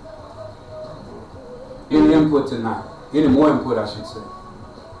tonight? Any input tonight? Any more input, I should say.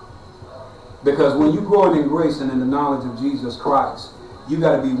 Because when you're growing in grace and in the knowledge of Jesus Christ, you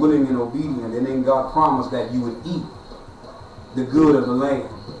got to be willing and obedient. And then God promised that you would eat the good of the land.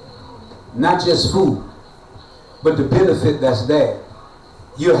 Not just food, but the benefit that's there.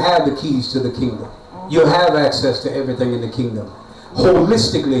 You'll have the keys to the kingdom. You'll have access to everything in the kingdom.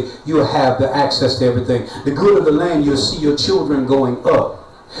 Holistically, you'll have the access to everything. The good of the land, you'll see your children going up.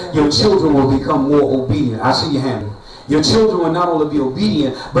 Your children will become more obedient. I see your hand. Your children will not only be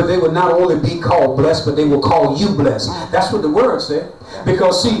obedient, but they will not only be called blessed, but they will call you blessed. That's what the word said.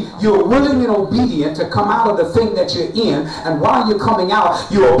 Because see, you're willing and obedient to come out of the thing that you're in, and while you're coming out,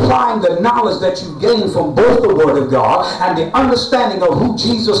 you're applying the knowledge that you gained from both the word of God and the understanding of who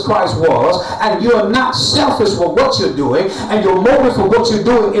Jesus Christ was, and you're not selfish with what you're doing, and your motive for what you're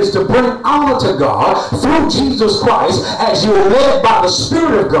doing is to bring honor to God through Jesus Christ as you're led by the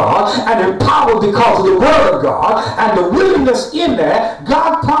Spirit of God and empowered because of the word of God, and the willingness in that.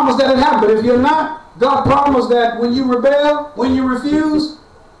 God promised that it happened, but if you're not, God promised that when you rebel, when you refuse.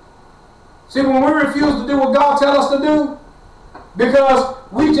 See, when we refuse to do what God tells us to do, because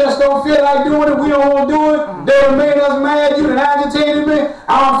we just don't feel like doing it, we don't want to do it, they done made us mad, you done agitated me,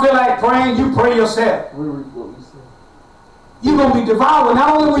 I don't feel like praying, you pray yourself. You're going to be devoured.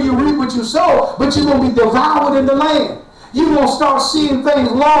 Not only will you reap what you sow, but you're going to be devoured in the land. You're going to start seeing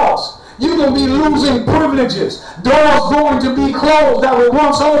things lost. You're going to be losing privileges. Doors going to be closed that were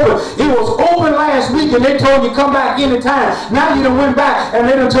once open. It was open last week and they told you come back anytime. Now you done went back and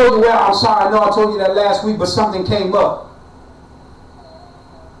they done told you, well, I'm sorry, I know I told you that last week, but something came up.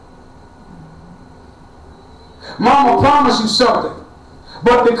 Mama promised you something.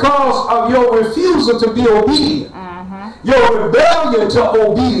 But because of your refusal to be obedient, your rebellion to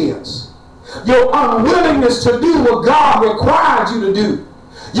obedience, your unwillingness to do what God required you to do,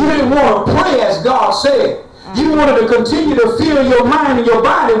 you didn't want to pray as God said. You wanted to continue to fill your mind and your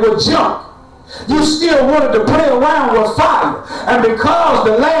body with junk. You still wanted to play around with fire. And because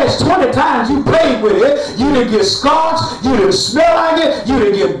the last 20 times you played with it, you didn't get scorched, you didn't smell like it, you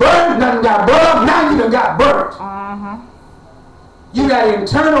didn't get burned, nothing got burned, now you done got burnt. You got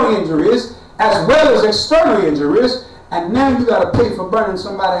internal injuries as well as external injuries, and now you got to pay for burning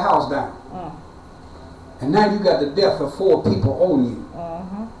somebody's house down. And now you got the death of 4 people on you.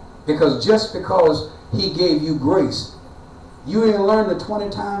 Because just because he gave you grace, you didn't learn the 20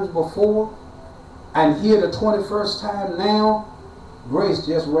 times before, and here the 21st time now, grace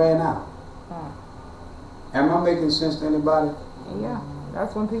just ran out. Am I making sense to anybody? Yeah,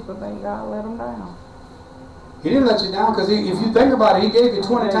 that's when people think God let them down. He didn't let you down, because if you think about it, he gave you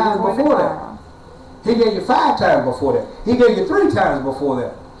 20 times before that. He gave you 5 times before that. He gave you 3 times before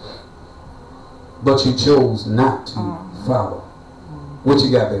that. But you chose not to follow. What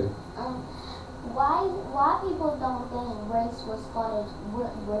you got, baby? Why people don't think grace was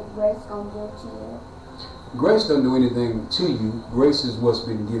what grace gonna do to you? Grace don't do anything to you. Grace is what's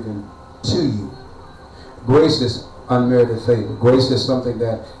been given to you. Grace is unmerited favor. Grace is something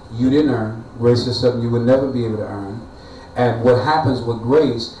that you didn't earn. Grace is something you would never be able to earn. And what happens with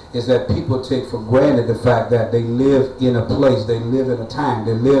grace is that people take for granted the fact that they live in a place, they live in a time,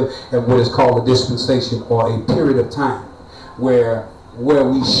 they live in what is called a dispensation or a period of time where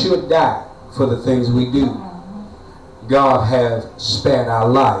we should die for the things we do. God has spared our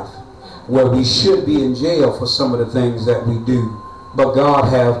life. Where we should be in jail for some of the things that we do, but God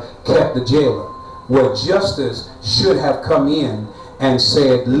have kept the jailer. Where justice should have come in and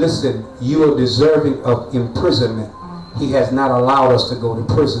said, listen, you are deserving of imprisonment. He has not allowed us to go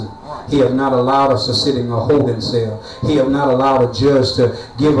to prison. He has not allowed us to sit in a holding cell. He has not allowed a judge to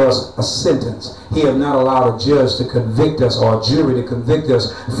give us a sentence. He has not allowed a judge to convict us or a jury to convict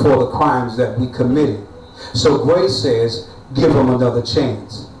us for the crimes that we committed. So grace says, give him another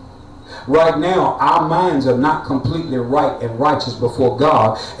chance. Right now, our minds are not completely right and righteous before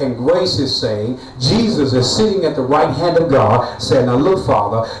God. And grace is saying, Jesus is sitting at the right hand of God saying, now look,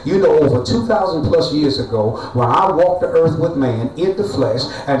 Father, you know, over 2,000 plus years ago, when I walked the earth with man in the flesh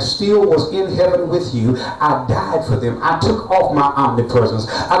and still was in heaven with you, I died for them. I took off my omnipresence.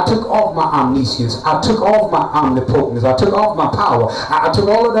 I took off my omniscience. I took off my omnipotence. I took off my power. I took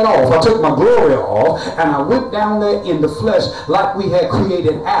all of that off. I took my glory off, and I went down there in the flesh like we had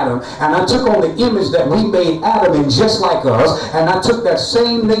created Adam, and and I took on the image that we made Adam in just like us, and I took that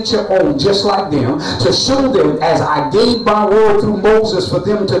same nature on just like them to show them, as I gave my word through Moses for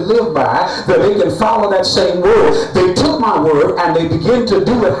them to live by, that they can follow that same word. They took my word and they begin to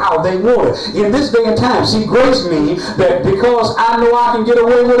do it how they want it. In this day and time, see, grace means that because I know I can get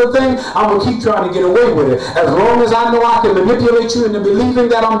away with a thing, I'm going to keep trying to get away with it. As long as I know I can manipulate you into believing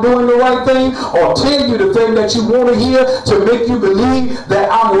that I'm doing the right thing, or tell you the thing that you want to hear to make you believe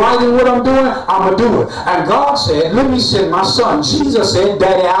that I'm right in what I'm doing, I'm going to do it. And God said, let me send my son. Jesus said,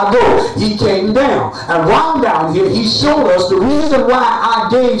 Daddy, I'll go. He came down. And while I'm down here, he showed us the reason why I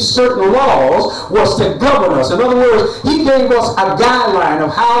gave certain laws was to govern us. In other words, he gave us a guideline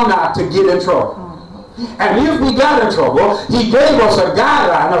of how not to get in trouble. And if we got in trouble, he gave us a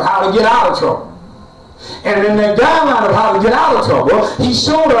guideline of how to get out of trouble. And in that guideline of how to get out of trouble, he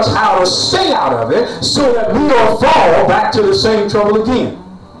showed us how to stay out of it so that we don't fall back to the same trouble again.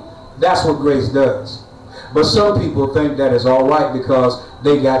 That's what grace does. But some people think that is all right because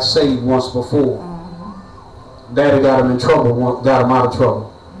they got saved once before. Daddy got them in trouble, got them out of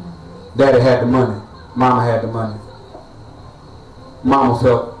trouble. Daddy had the money. Mama had the money. Mama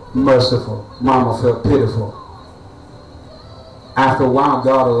felt merciful. Mama felt pitiful. After a while,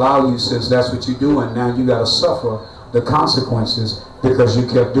 God allowed you, since that's what you're doing, now you got to suffer the consequences because you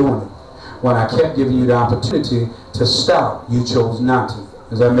kept doing it. When I kept giving you the opportunity to stop, you chose not to.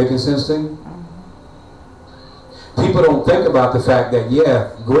 Is that making sense to you? People don't think about the fact that,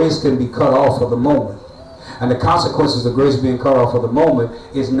 yeah, grace can be cut off for the moment. And the consequences of grace being cut off for the moment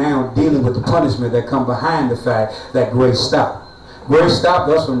is now dealing with the punishment that come behind the fact that grace stopped. Grace stopped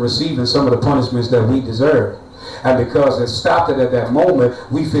us from receiving some of the punishments that we deserve. And because it stopped it at that moment,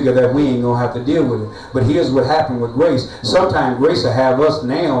 we figure that we ain't going to have to deal with it. But here's what happened with grace. Sometimes grace will have us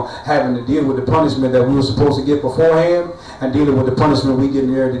now having to deal with the punishment that we were supposed to get beforehand and dealing with the punishment we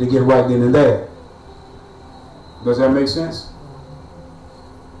getting ready to get right then and there. Does that make sense?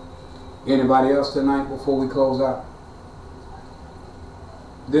 Anybody else tonight before we close out?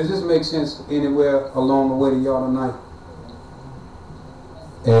 Does this make sense anywhere along the way to y'all tonight?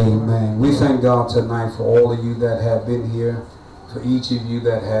 Amen. We thank God tonight for all of you that have been here, for each of you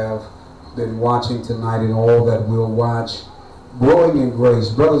that have been watching tonight and all that will watch. Growing in grace.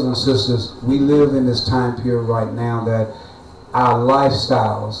 Brothers and sisters, we live in this time period right now that our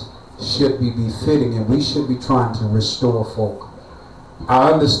lifestyles should be befitting, and we should be trying to restore folk.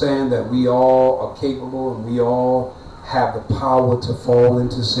 I understand that we all are capable and we all have the power to fall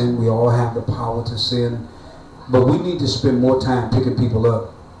into sin. We all have the power to sin. But we need to spend more time picking people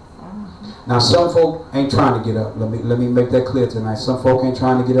up. Now, some folk ain't trying to get up. Let me make that clear tonight. Some folk ain't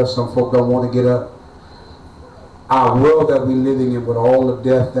trying to get up. Some folk don't want to get up. Our world that we're living in, with all the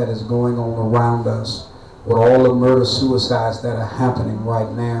death that is going on around us, with all the murder, suicides that are happening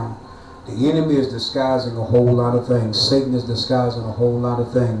right now, the enemy is disguising a whole lot of things. Satan is disguising a whole lot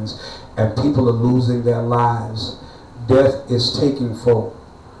of things. And people are losing their lives. Death is taking folk.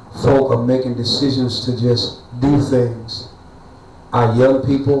 Folk are making decisions to just do things. Our young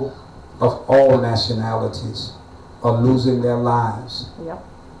people of all nationalities are losing their lives. Yep.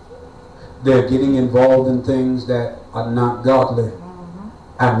 They're getting involved in things that are not godly.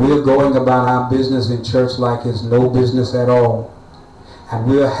 And we're going about our business in church like it's no business at all. And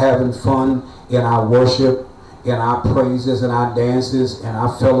we're having fun in our worship, in our praises, in our dances, in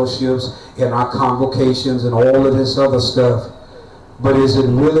our fellowships, in our convocations, and all of this other stuff. But is it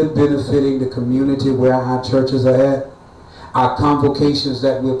really benefiting the community where our churches are at? Our convocations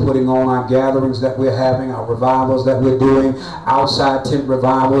that we're putting on, our gatherings that we're having, our revivals that we're doing, outside tent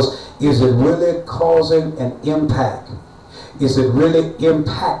revivals, is it really causing an impact? Is it really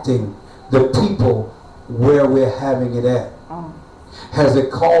impacting the people where we're having it at? Has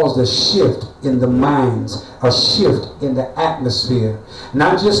it caused a shift in the minds, a shift in the atmosphere?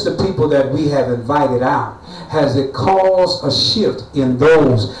 Not just the people that we have invited out. Has it caused a shift in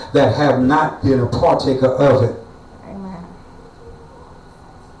those that have not been a partaker of it? Amen.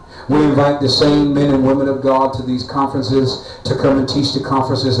 We invite the same men and women of God to these conferences to come and teach the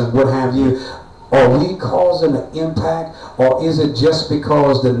conferences and what have you. Are we causing an impact, or is it just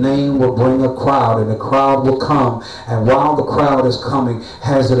because the name will bring a crowd and the crowd will come, and while the crowd is coming,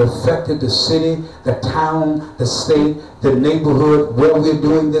 has it affected the city, the town, the state, the neighborhood where we're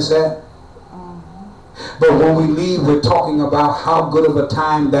doing this at? But when we leave, we're talking about how good of a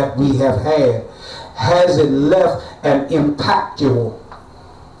time that we have had. Has it left an impactual,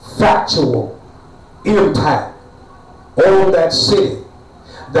 factual impact on that city?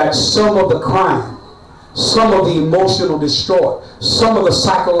 That some of the crime, some of the emotional distraught, some of the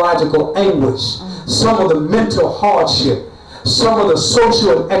psychological anguish, some of the mental hardship some of the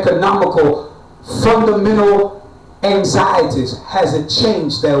social and economical fundamental anxieties, has it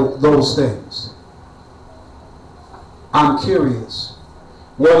changed those things? I'm curious,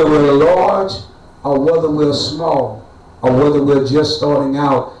 whether we're large or whether we're small, or whether we're just starting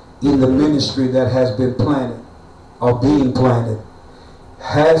out in the ministry that has been planted or being planted,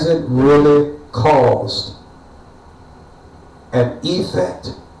 has it really caused an effect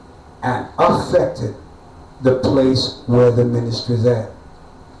and affected the place where the ministry is at?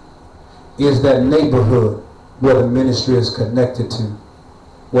 Is that neighborhood where the ministry is connected to,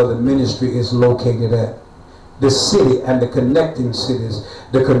 where the ministry is located at? The city and the connecting cities,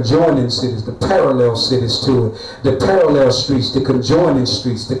 the conjoining cities, the parallel cities to it, the parallel streets, the conjoining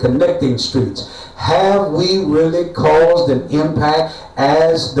streets, the connecting streets. Have we really caused an impact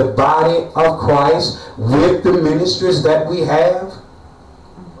as the body of Christ with the ministries that we have?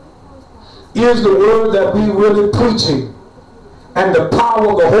 Is the word that we really preaching and the power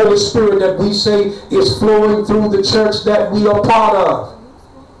of the Holy Spirit that we say is flowing through the church that we are part of,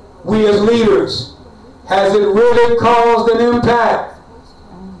 we as leaders, has it really caused an impact?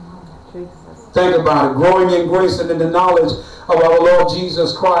 Think about it. Growing in grace and in the knowledge of our Lord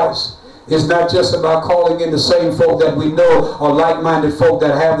Jesus Christ is not just about calling in the same folk that we know, or like-minded folk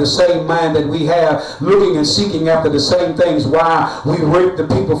that have the same mind that we have, looking and seeking after the same things, while we rape the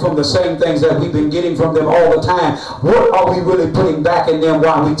people from the same things that we've been getting from them all the time. What are we really putting back in them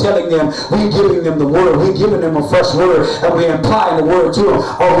while we're telling them, we're giving them the word, we're giving them a fresh word, and we're implying the word to them?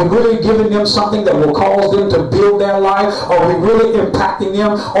 Are we really giving them something that will cause them to build their life? Are we really impacting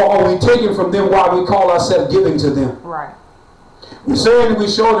them? Or are we taking from them while we call ourselves giving to them? Right. We're saying we're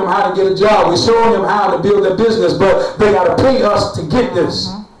showing them how to get a job. We're showing them how to build their business, but they got to pay us to get this.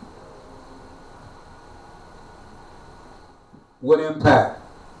 What impact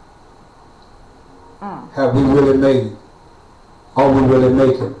have we really made? Are we really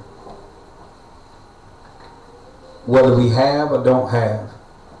making? Whether we have or don't have,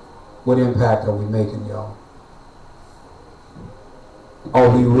 what impact are we making, y'all? Are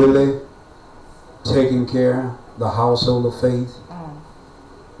we really taking care of the household of faith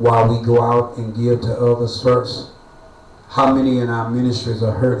while we go out and give to others first? How many in our ministries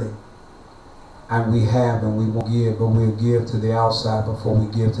are hurting, and we have and we won't give, but we'll give to the outside before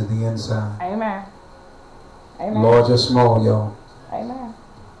we give to the inside? Amen. Amen. Large or small, y'all. Amen.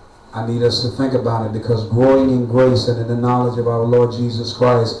 I need us to think about it, because growing in grace and in the knowledge of our Lord Jesus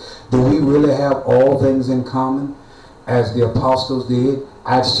Christ, do we really have all things in common as the apostles did?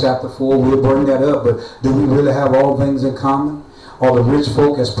 Acts chapter 4, we'll bring that up, but do we really have all things in common? Or the rich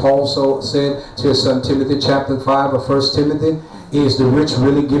folk, as Paul said to his son Timothy, chapter 5 of 1 Timothy, is the rich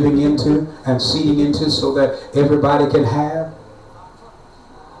really giving into and seeding into so that everybody can have?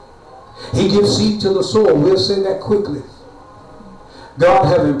 He gives seed to the soil. We'll say that quickly. God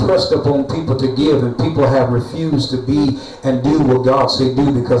have impressed upon people to give, and people have refused to be and do what God said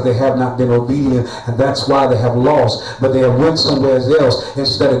do because they have not been obedient, and that's why they have lost. But they have went somewhere else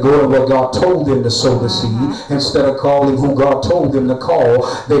instead of going where God told them to sow the seed. Instead of calling who God told them to call,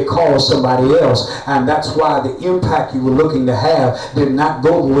 they called somebody else, and that's why the impact you were looking to have did not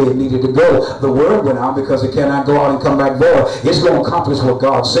go the way it needed to go. The word went out because it cannot go out and come back void. It's going to accomplish what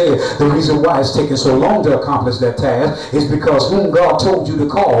God said. The reason why it's taking so long to accomplish that task is because whom God told you to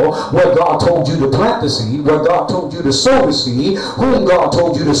call, where God told you to plant the seed, where God told you to sow the seed, whom God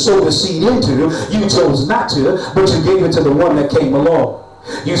told you to sow the seed into, you chose not to, but you gave it to the one that came along.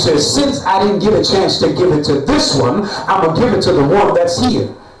 You said, since I didn't get a chance to give it to this one, I'm going to give it to the one that's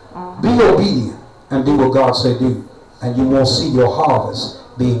here. Be obedient and do what God said do, and you won't see your harvest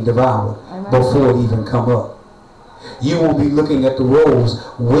being devoured before it even come up. You won't be looking at the rows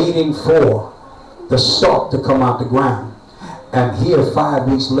waiting for the stalk to come out the ground. And here 5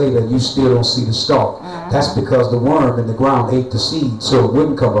 weeks later, you still don't see the stalk. That's because the worm in the ground ate the seed, so it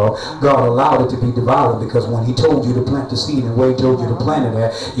wouldn't come up. God allowed it to be devoured because when he told you to plant the seed and where he told you to plant it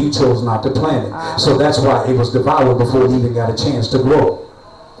at, you chose not to plant it. So that's why it was devoured before it even got a chance to grow.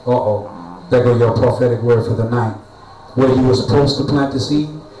 There goes your prophetic word for the night. Where you were supposed to plant the seed,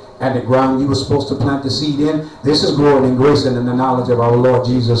 and the ground you were supposed to plant the seed in, this is growing in grace and in the knowledge of our Lord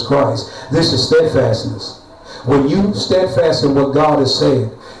Jesus Christ. This is steadfastness. When you steadfast in what God has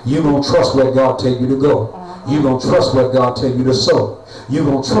said, you're going to trust where God tell you to go. You're going to trust what God tell you to sow. You're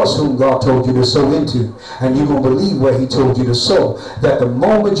going to trust whom God told you to sow into. And you're going to believe where he told you to sow. That the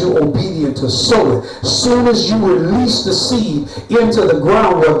moment you're obedient to sow it, as soon as you release the seed into the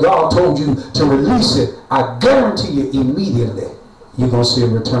ground where God told you to release it, I guarantee you immediately you're going to see a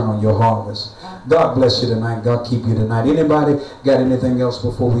return on your harvest. God bless you tonight. God keep you tonight. Anybody got anything else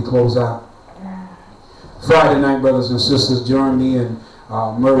before we close out? Friday night, brothers and sisters, join me in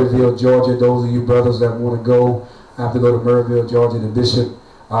Murrayville, Georgia. Those of you brothers that want to go, I have to go to Murrayville, Georgia, to Bishop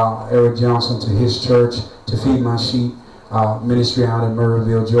Eric Johnson, to his church, to Feed My Sheep ministry out in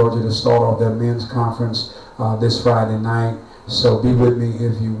Murrayville, Georgia, to start off that men's conference this Friday night. So be with me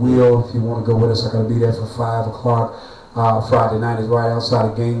if you will. If you want to go with us, I got to be there for 5 o'clock. Friday night is right outside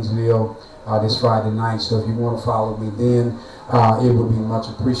of Gainesville this Friday night. So if you want to follow me then, it would be much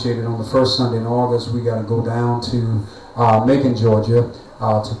appreciated. On the first Sunday in August, we got to go down to Macon, Georgia,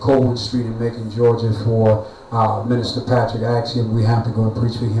 to Coleman Street in Macon, Georgia for Minister Patrick Axiom. We have to go and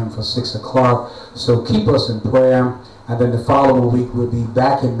preach for him for 6 o'clock. So keep us in prayer. And then the following week, we'll be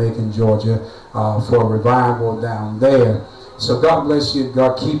back in Macon, Georgia for a revival down there. So God bless you.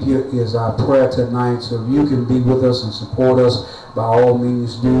 God keep you is our prayer tonight. So if you can be with us and support us, by all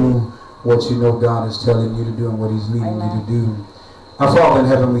means do what you know God is telling you to do and what he's leading you to do. Our Father in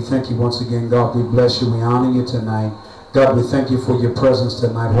heaven, we thank you once again. God, we bless you. We honor you tonight. God, we thank you for your presence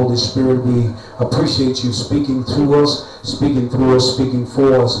tonight. Holy Spirit, we appreciate you speaking through us, speaking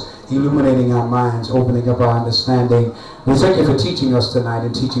for us, illuminating our minds, opening up our understanding. We thank you for teaching us tonight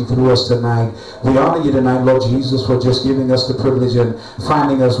and teaching through us tonight. We honor you tonight, Lord Jesus, for just giving us the privilege and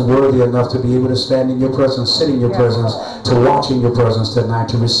finding us worthy enough to be able to stand in your presence, sit in your presence, to watch in your presence tonight,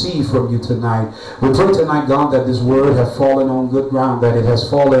 to receive from you tonight. We pray tonight, God, that this word has fallen on good ground, that it has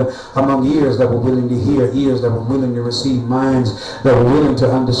fallen among ears that were willing to hear, ears that were willing to receive, minds that were willing to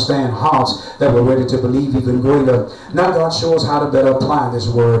understand, hearts that were ready to believe even greater. Now, God, show us how to better apply this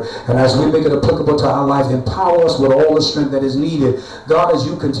word. And as we make it applicable to our life, empower us with all the strength that is needed. God, as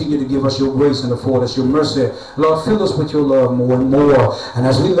you continue to give us your grace and afford us your mercy, Lord, fill us with your love more and more. And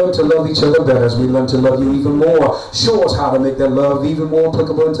as we learn to love each other better, as we learn to love you even more, show us how to make that love even more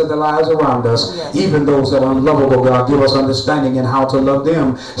applicable into the lives around us. Yes. Even those that are unlovable, God, give us understanding in how to love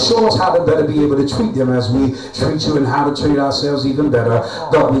them. Show us how to better be able to treat them as we treat you and how to treat ourselves even better.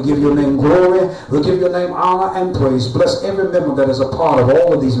 God, we give your name glory. We give your name honor and praise. Bless every member that is a part of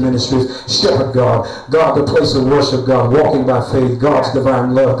all of these ministries. Shepherd, God, the place of worship, God, walking by faith, God's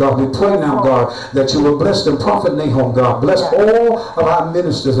divine love. God, we pray now, God, that you will bless them. Prophet Nahum, God, bless all of our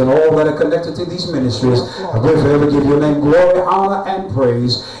ministers and all that are connected to these ministries. I will forever give your name glory, honor, and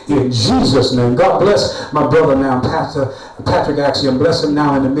praise in Jesus' name. God bless my brother now, Pastor Patrick Axiom. Bless him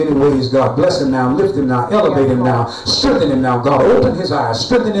now in the many ways, God. Bless him now, lift him now, elevate him now, strengthen him now, God. Open his eyes,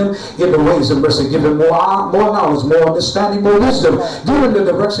 strengthen him in the ways of mercy. Give him more knowledge, more understanding, more wisdom. Give him the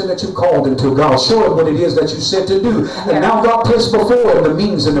direction that you called him to, God. Show him what it is that you said to do. And now, God, place before him the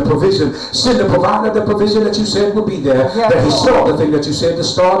means and the provision. Send the provider the provision that you said would be there, that he saw the thing that you said to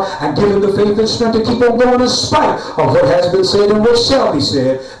start, and give him the faith and strength to keep on going in spite of what has been said and what shall be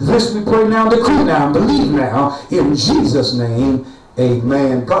said. This we pray now, decree now, and believe now, in Jesus' name,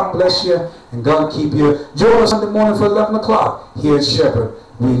 amen. God bless you, and God keep you. Join us Sunday morning for 11 o'clock here at Shepherd.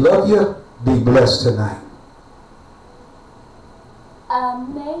 We love you. Be blessed tonight.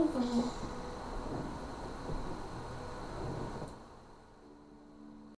 Amazing.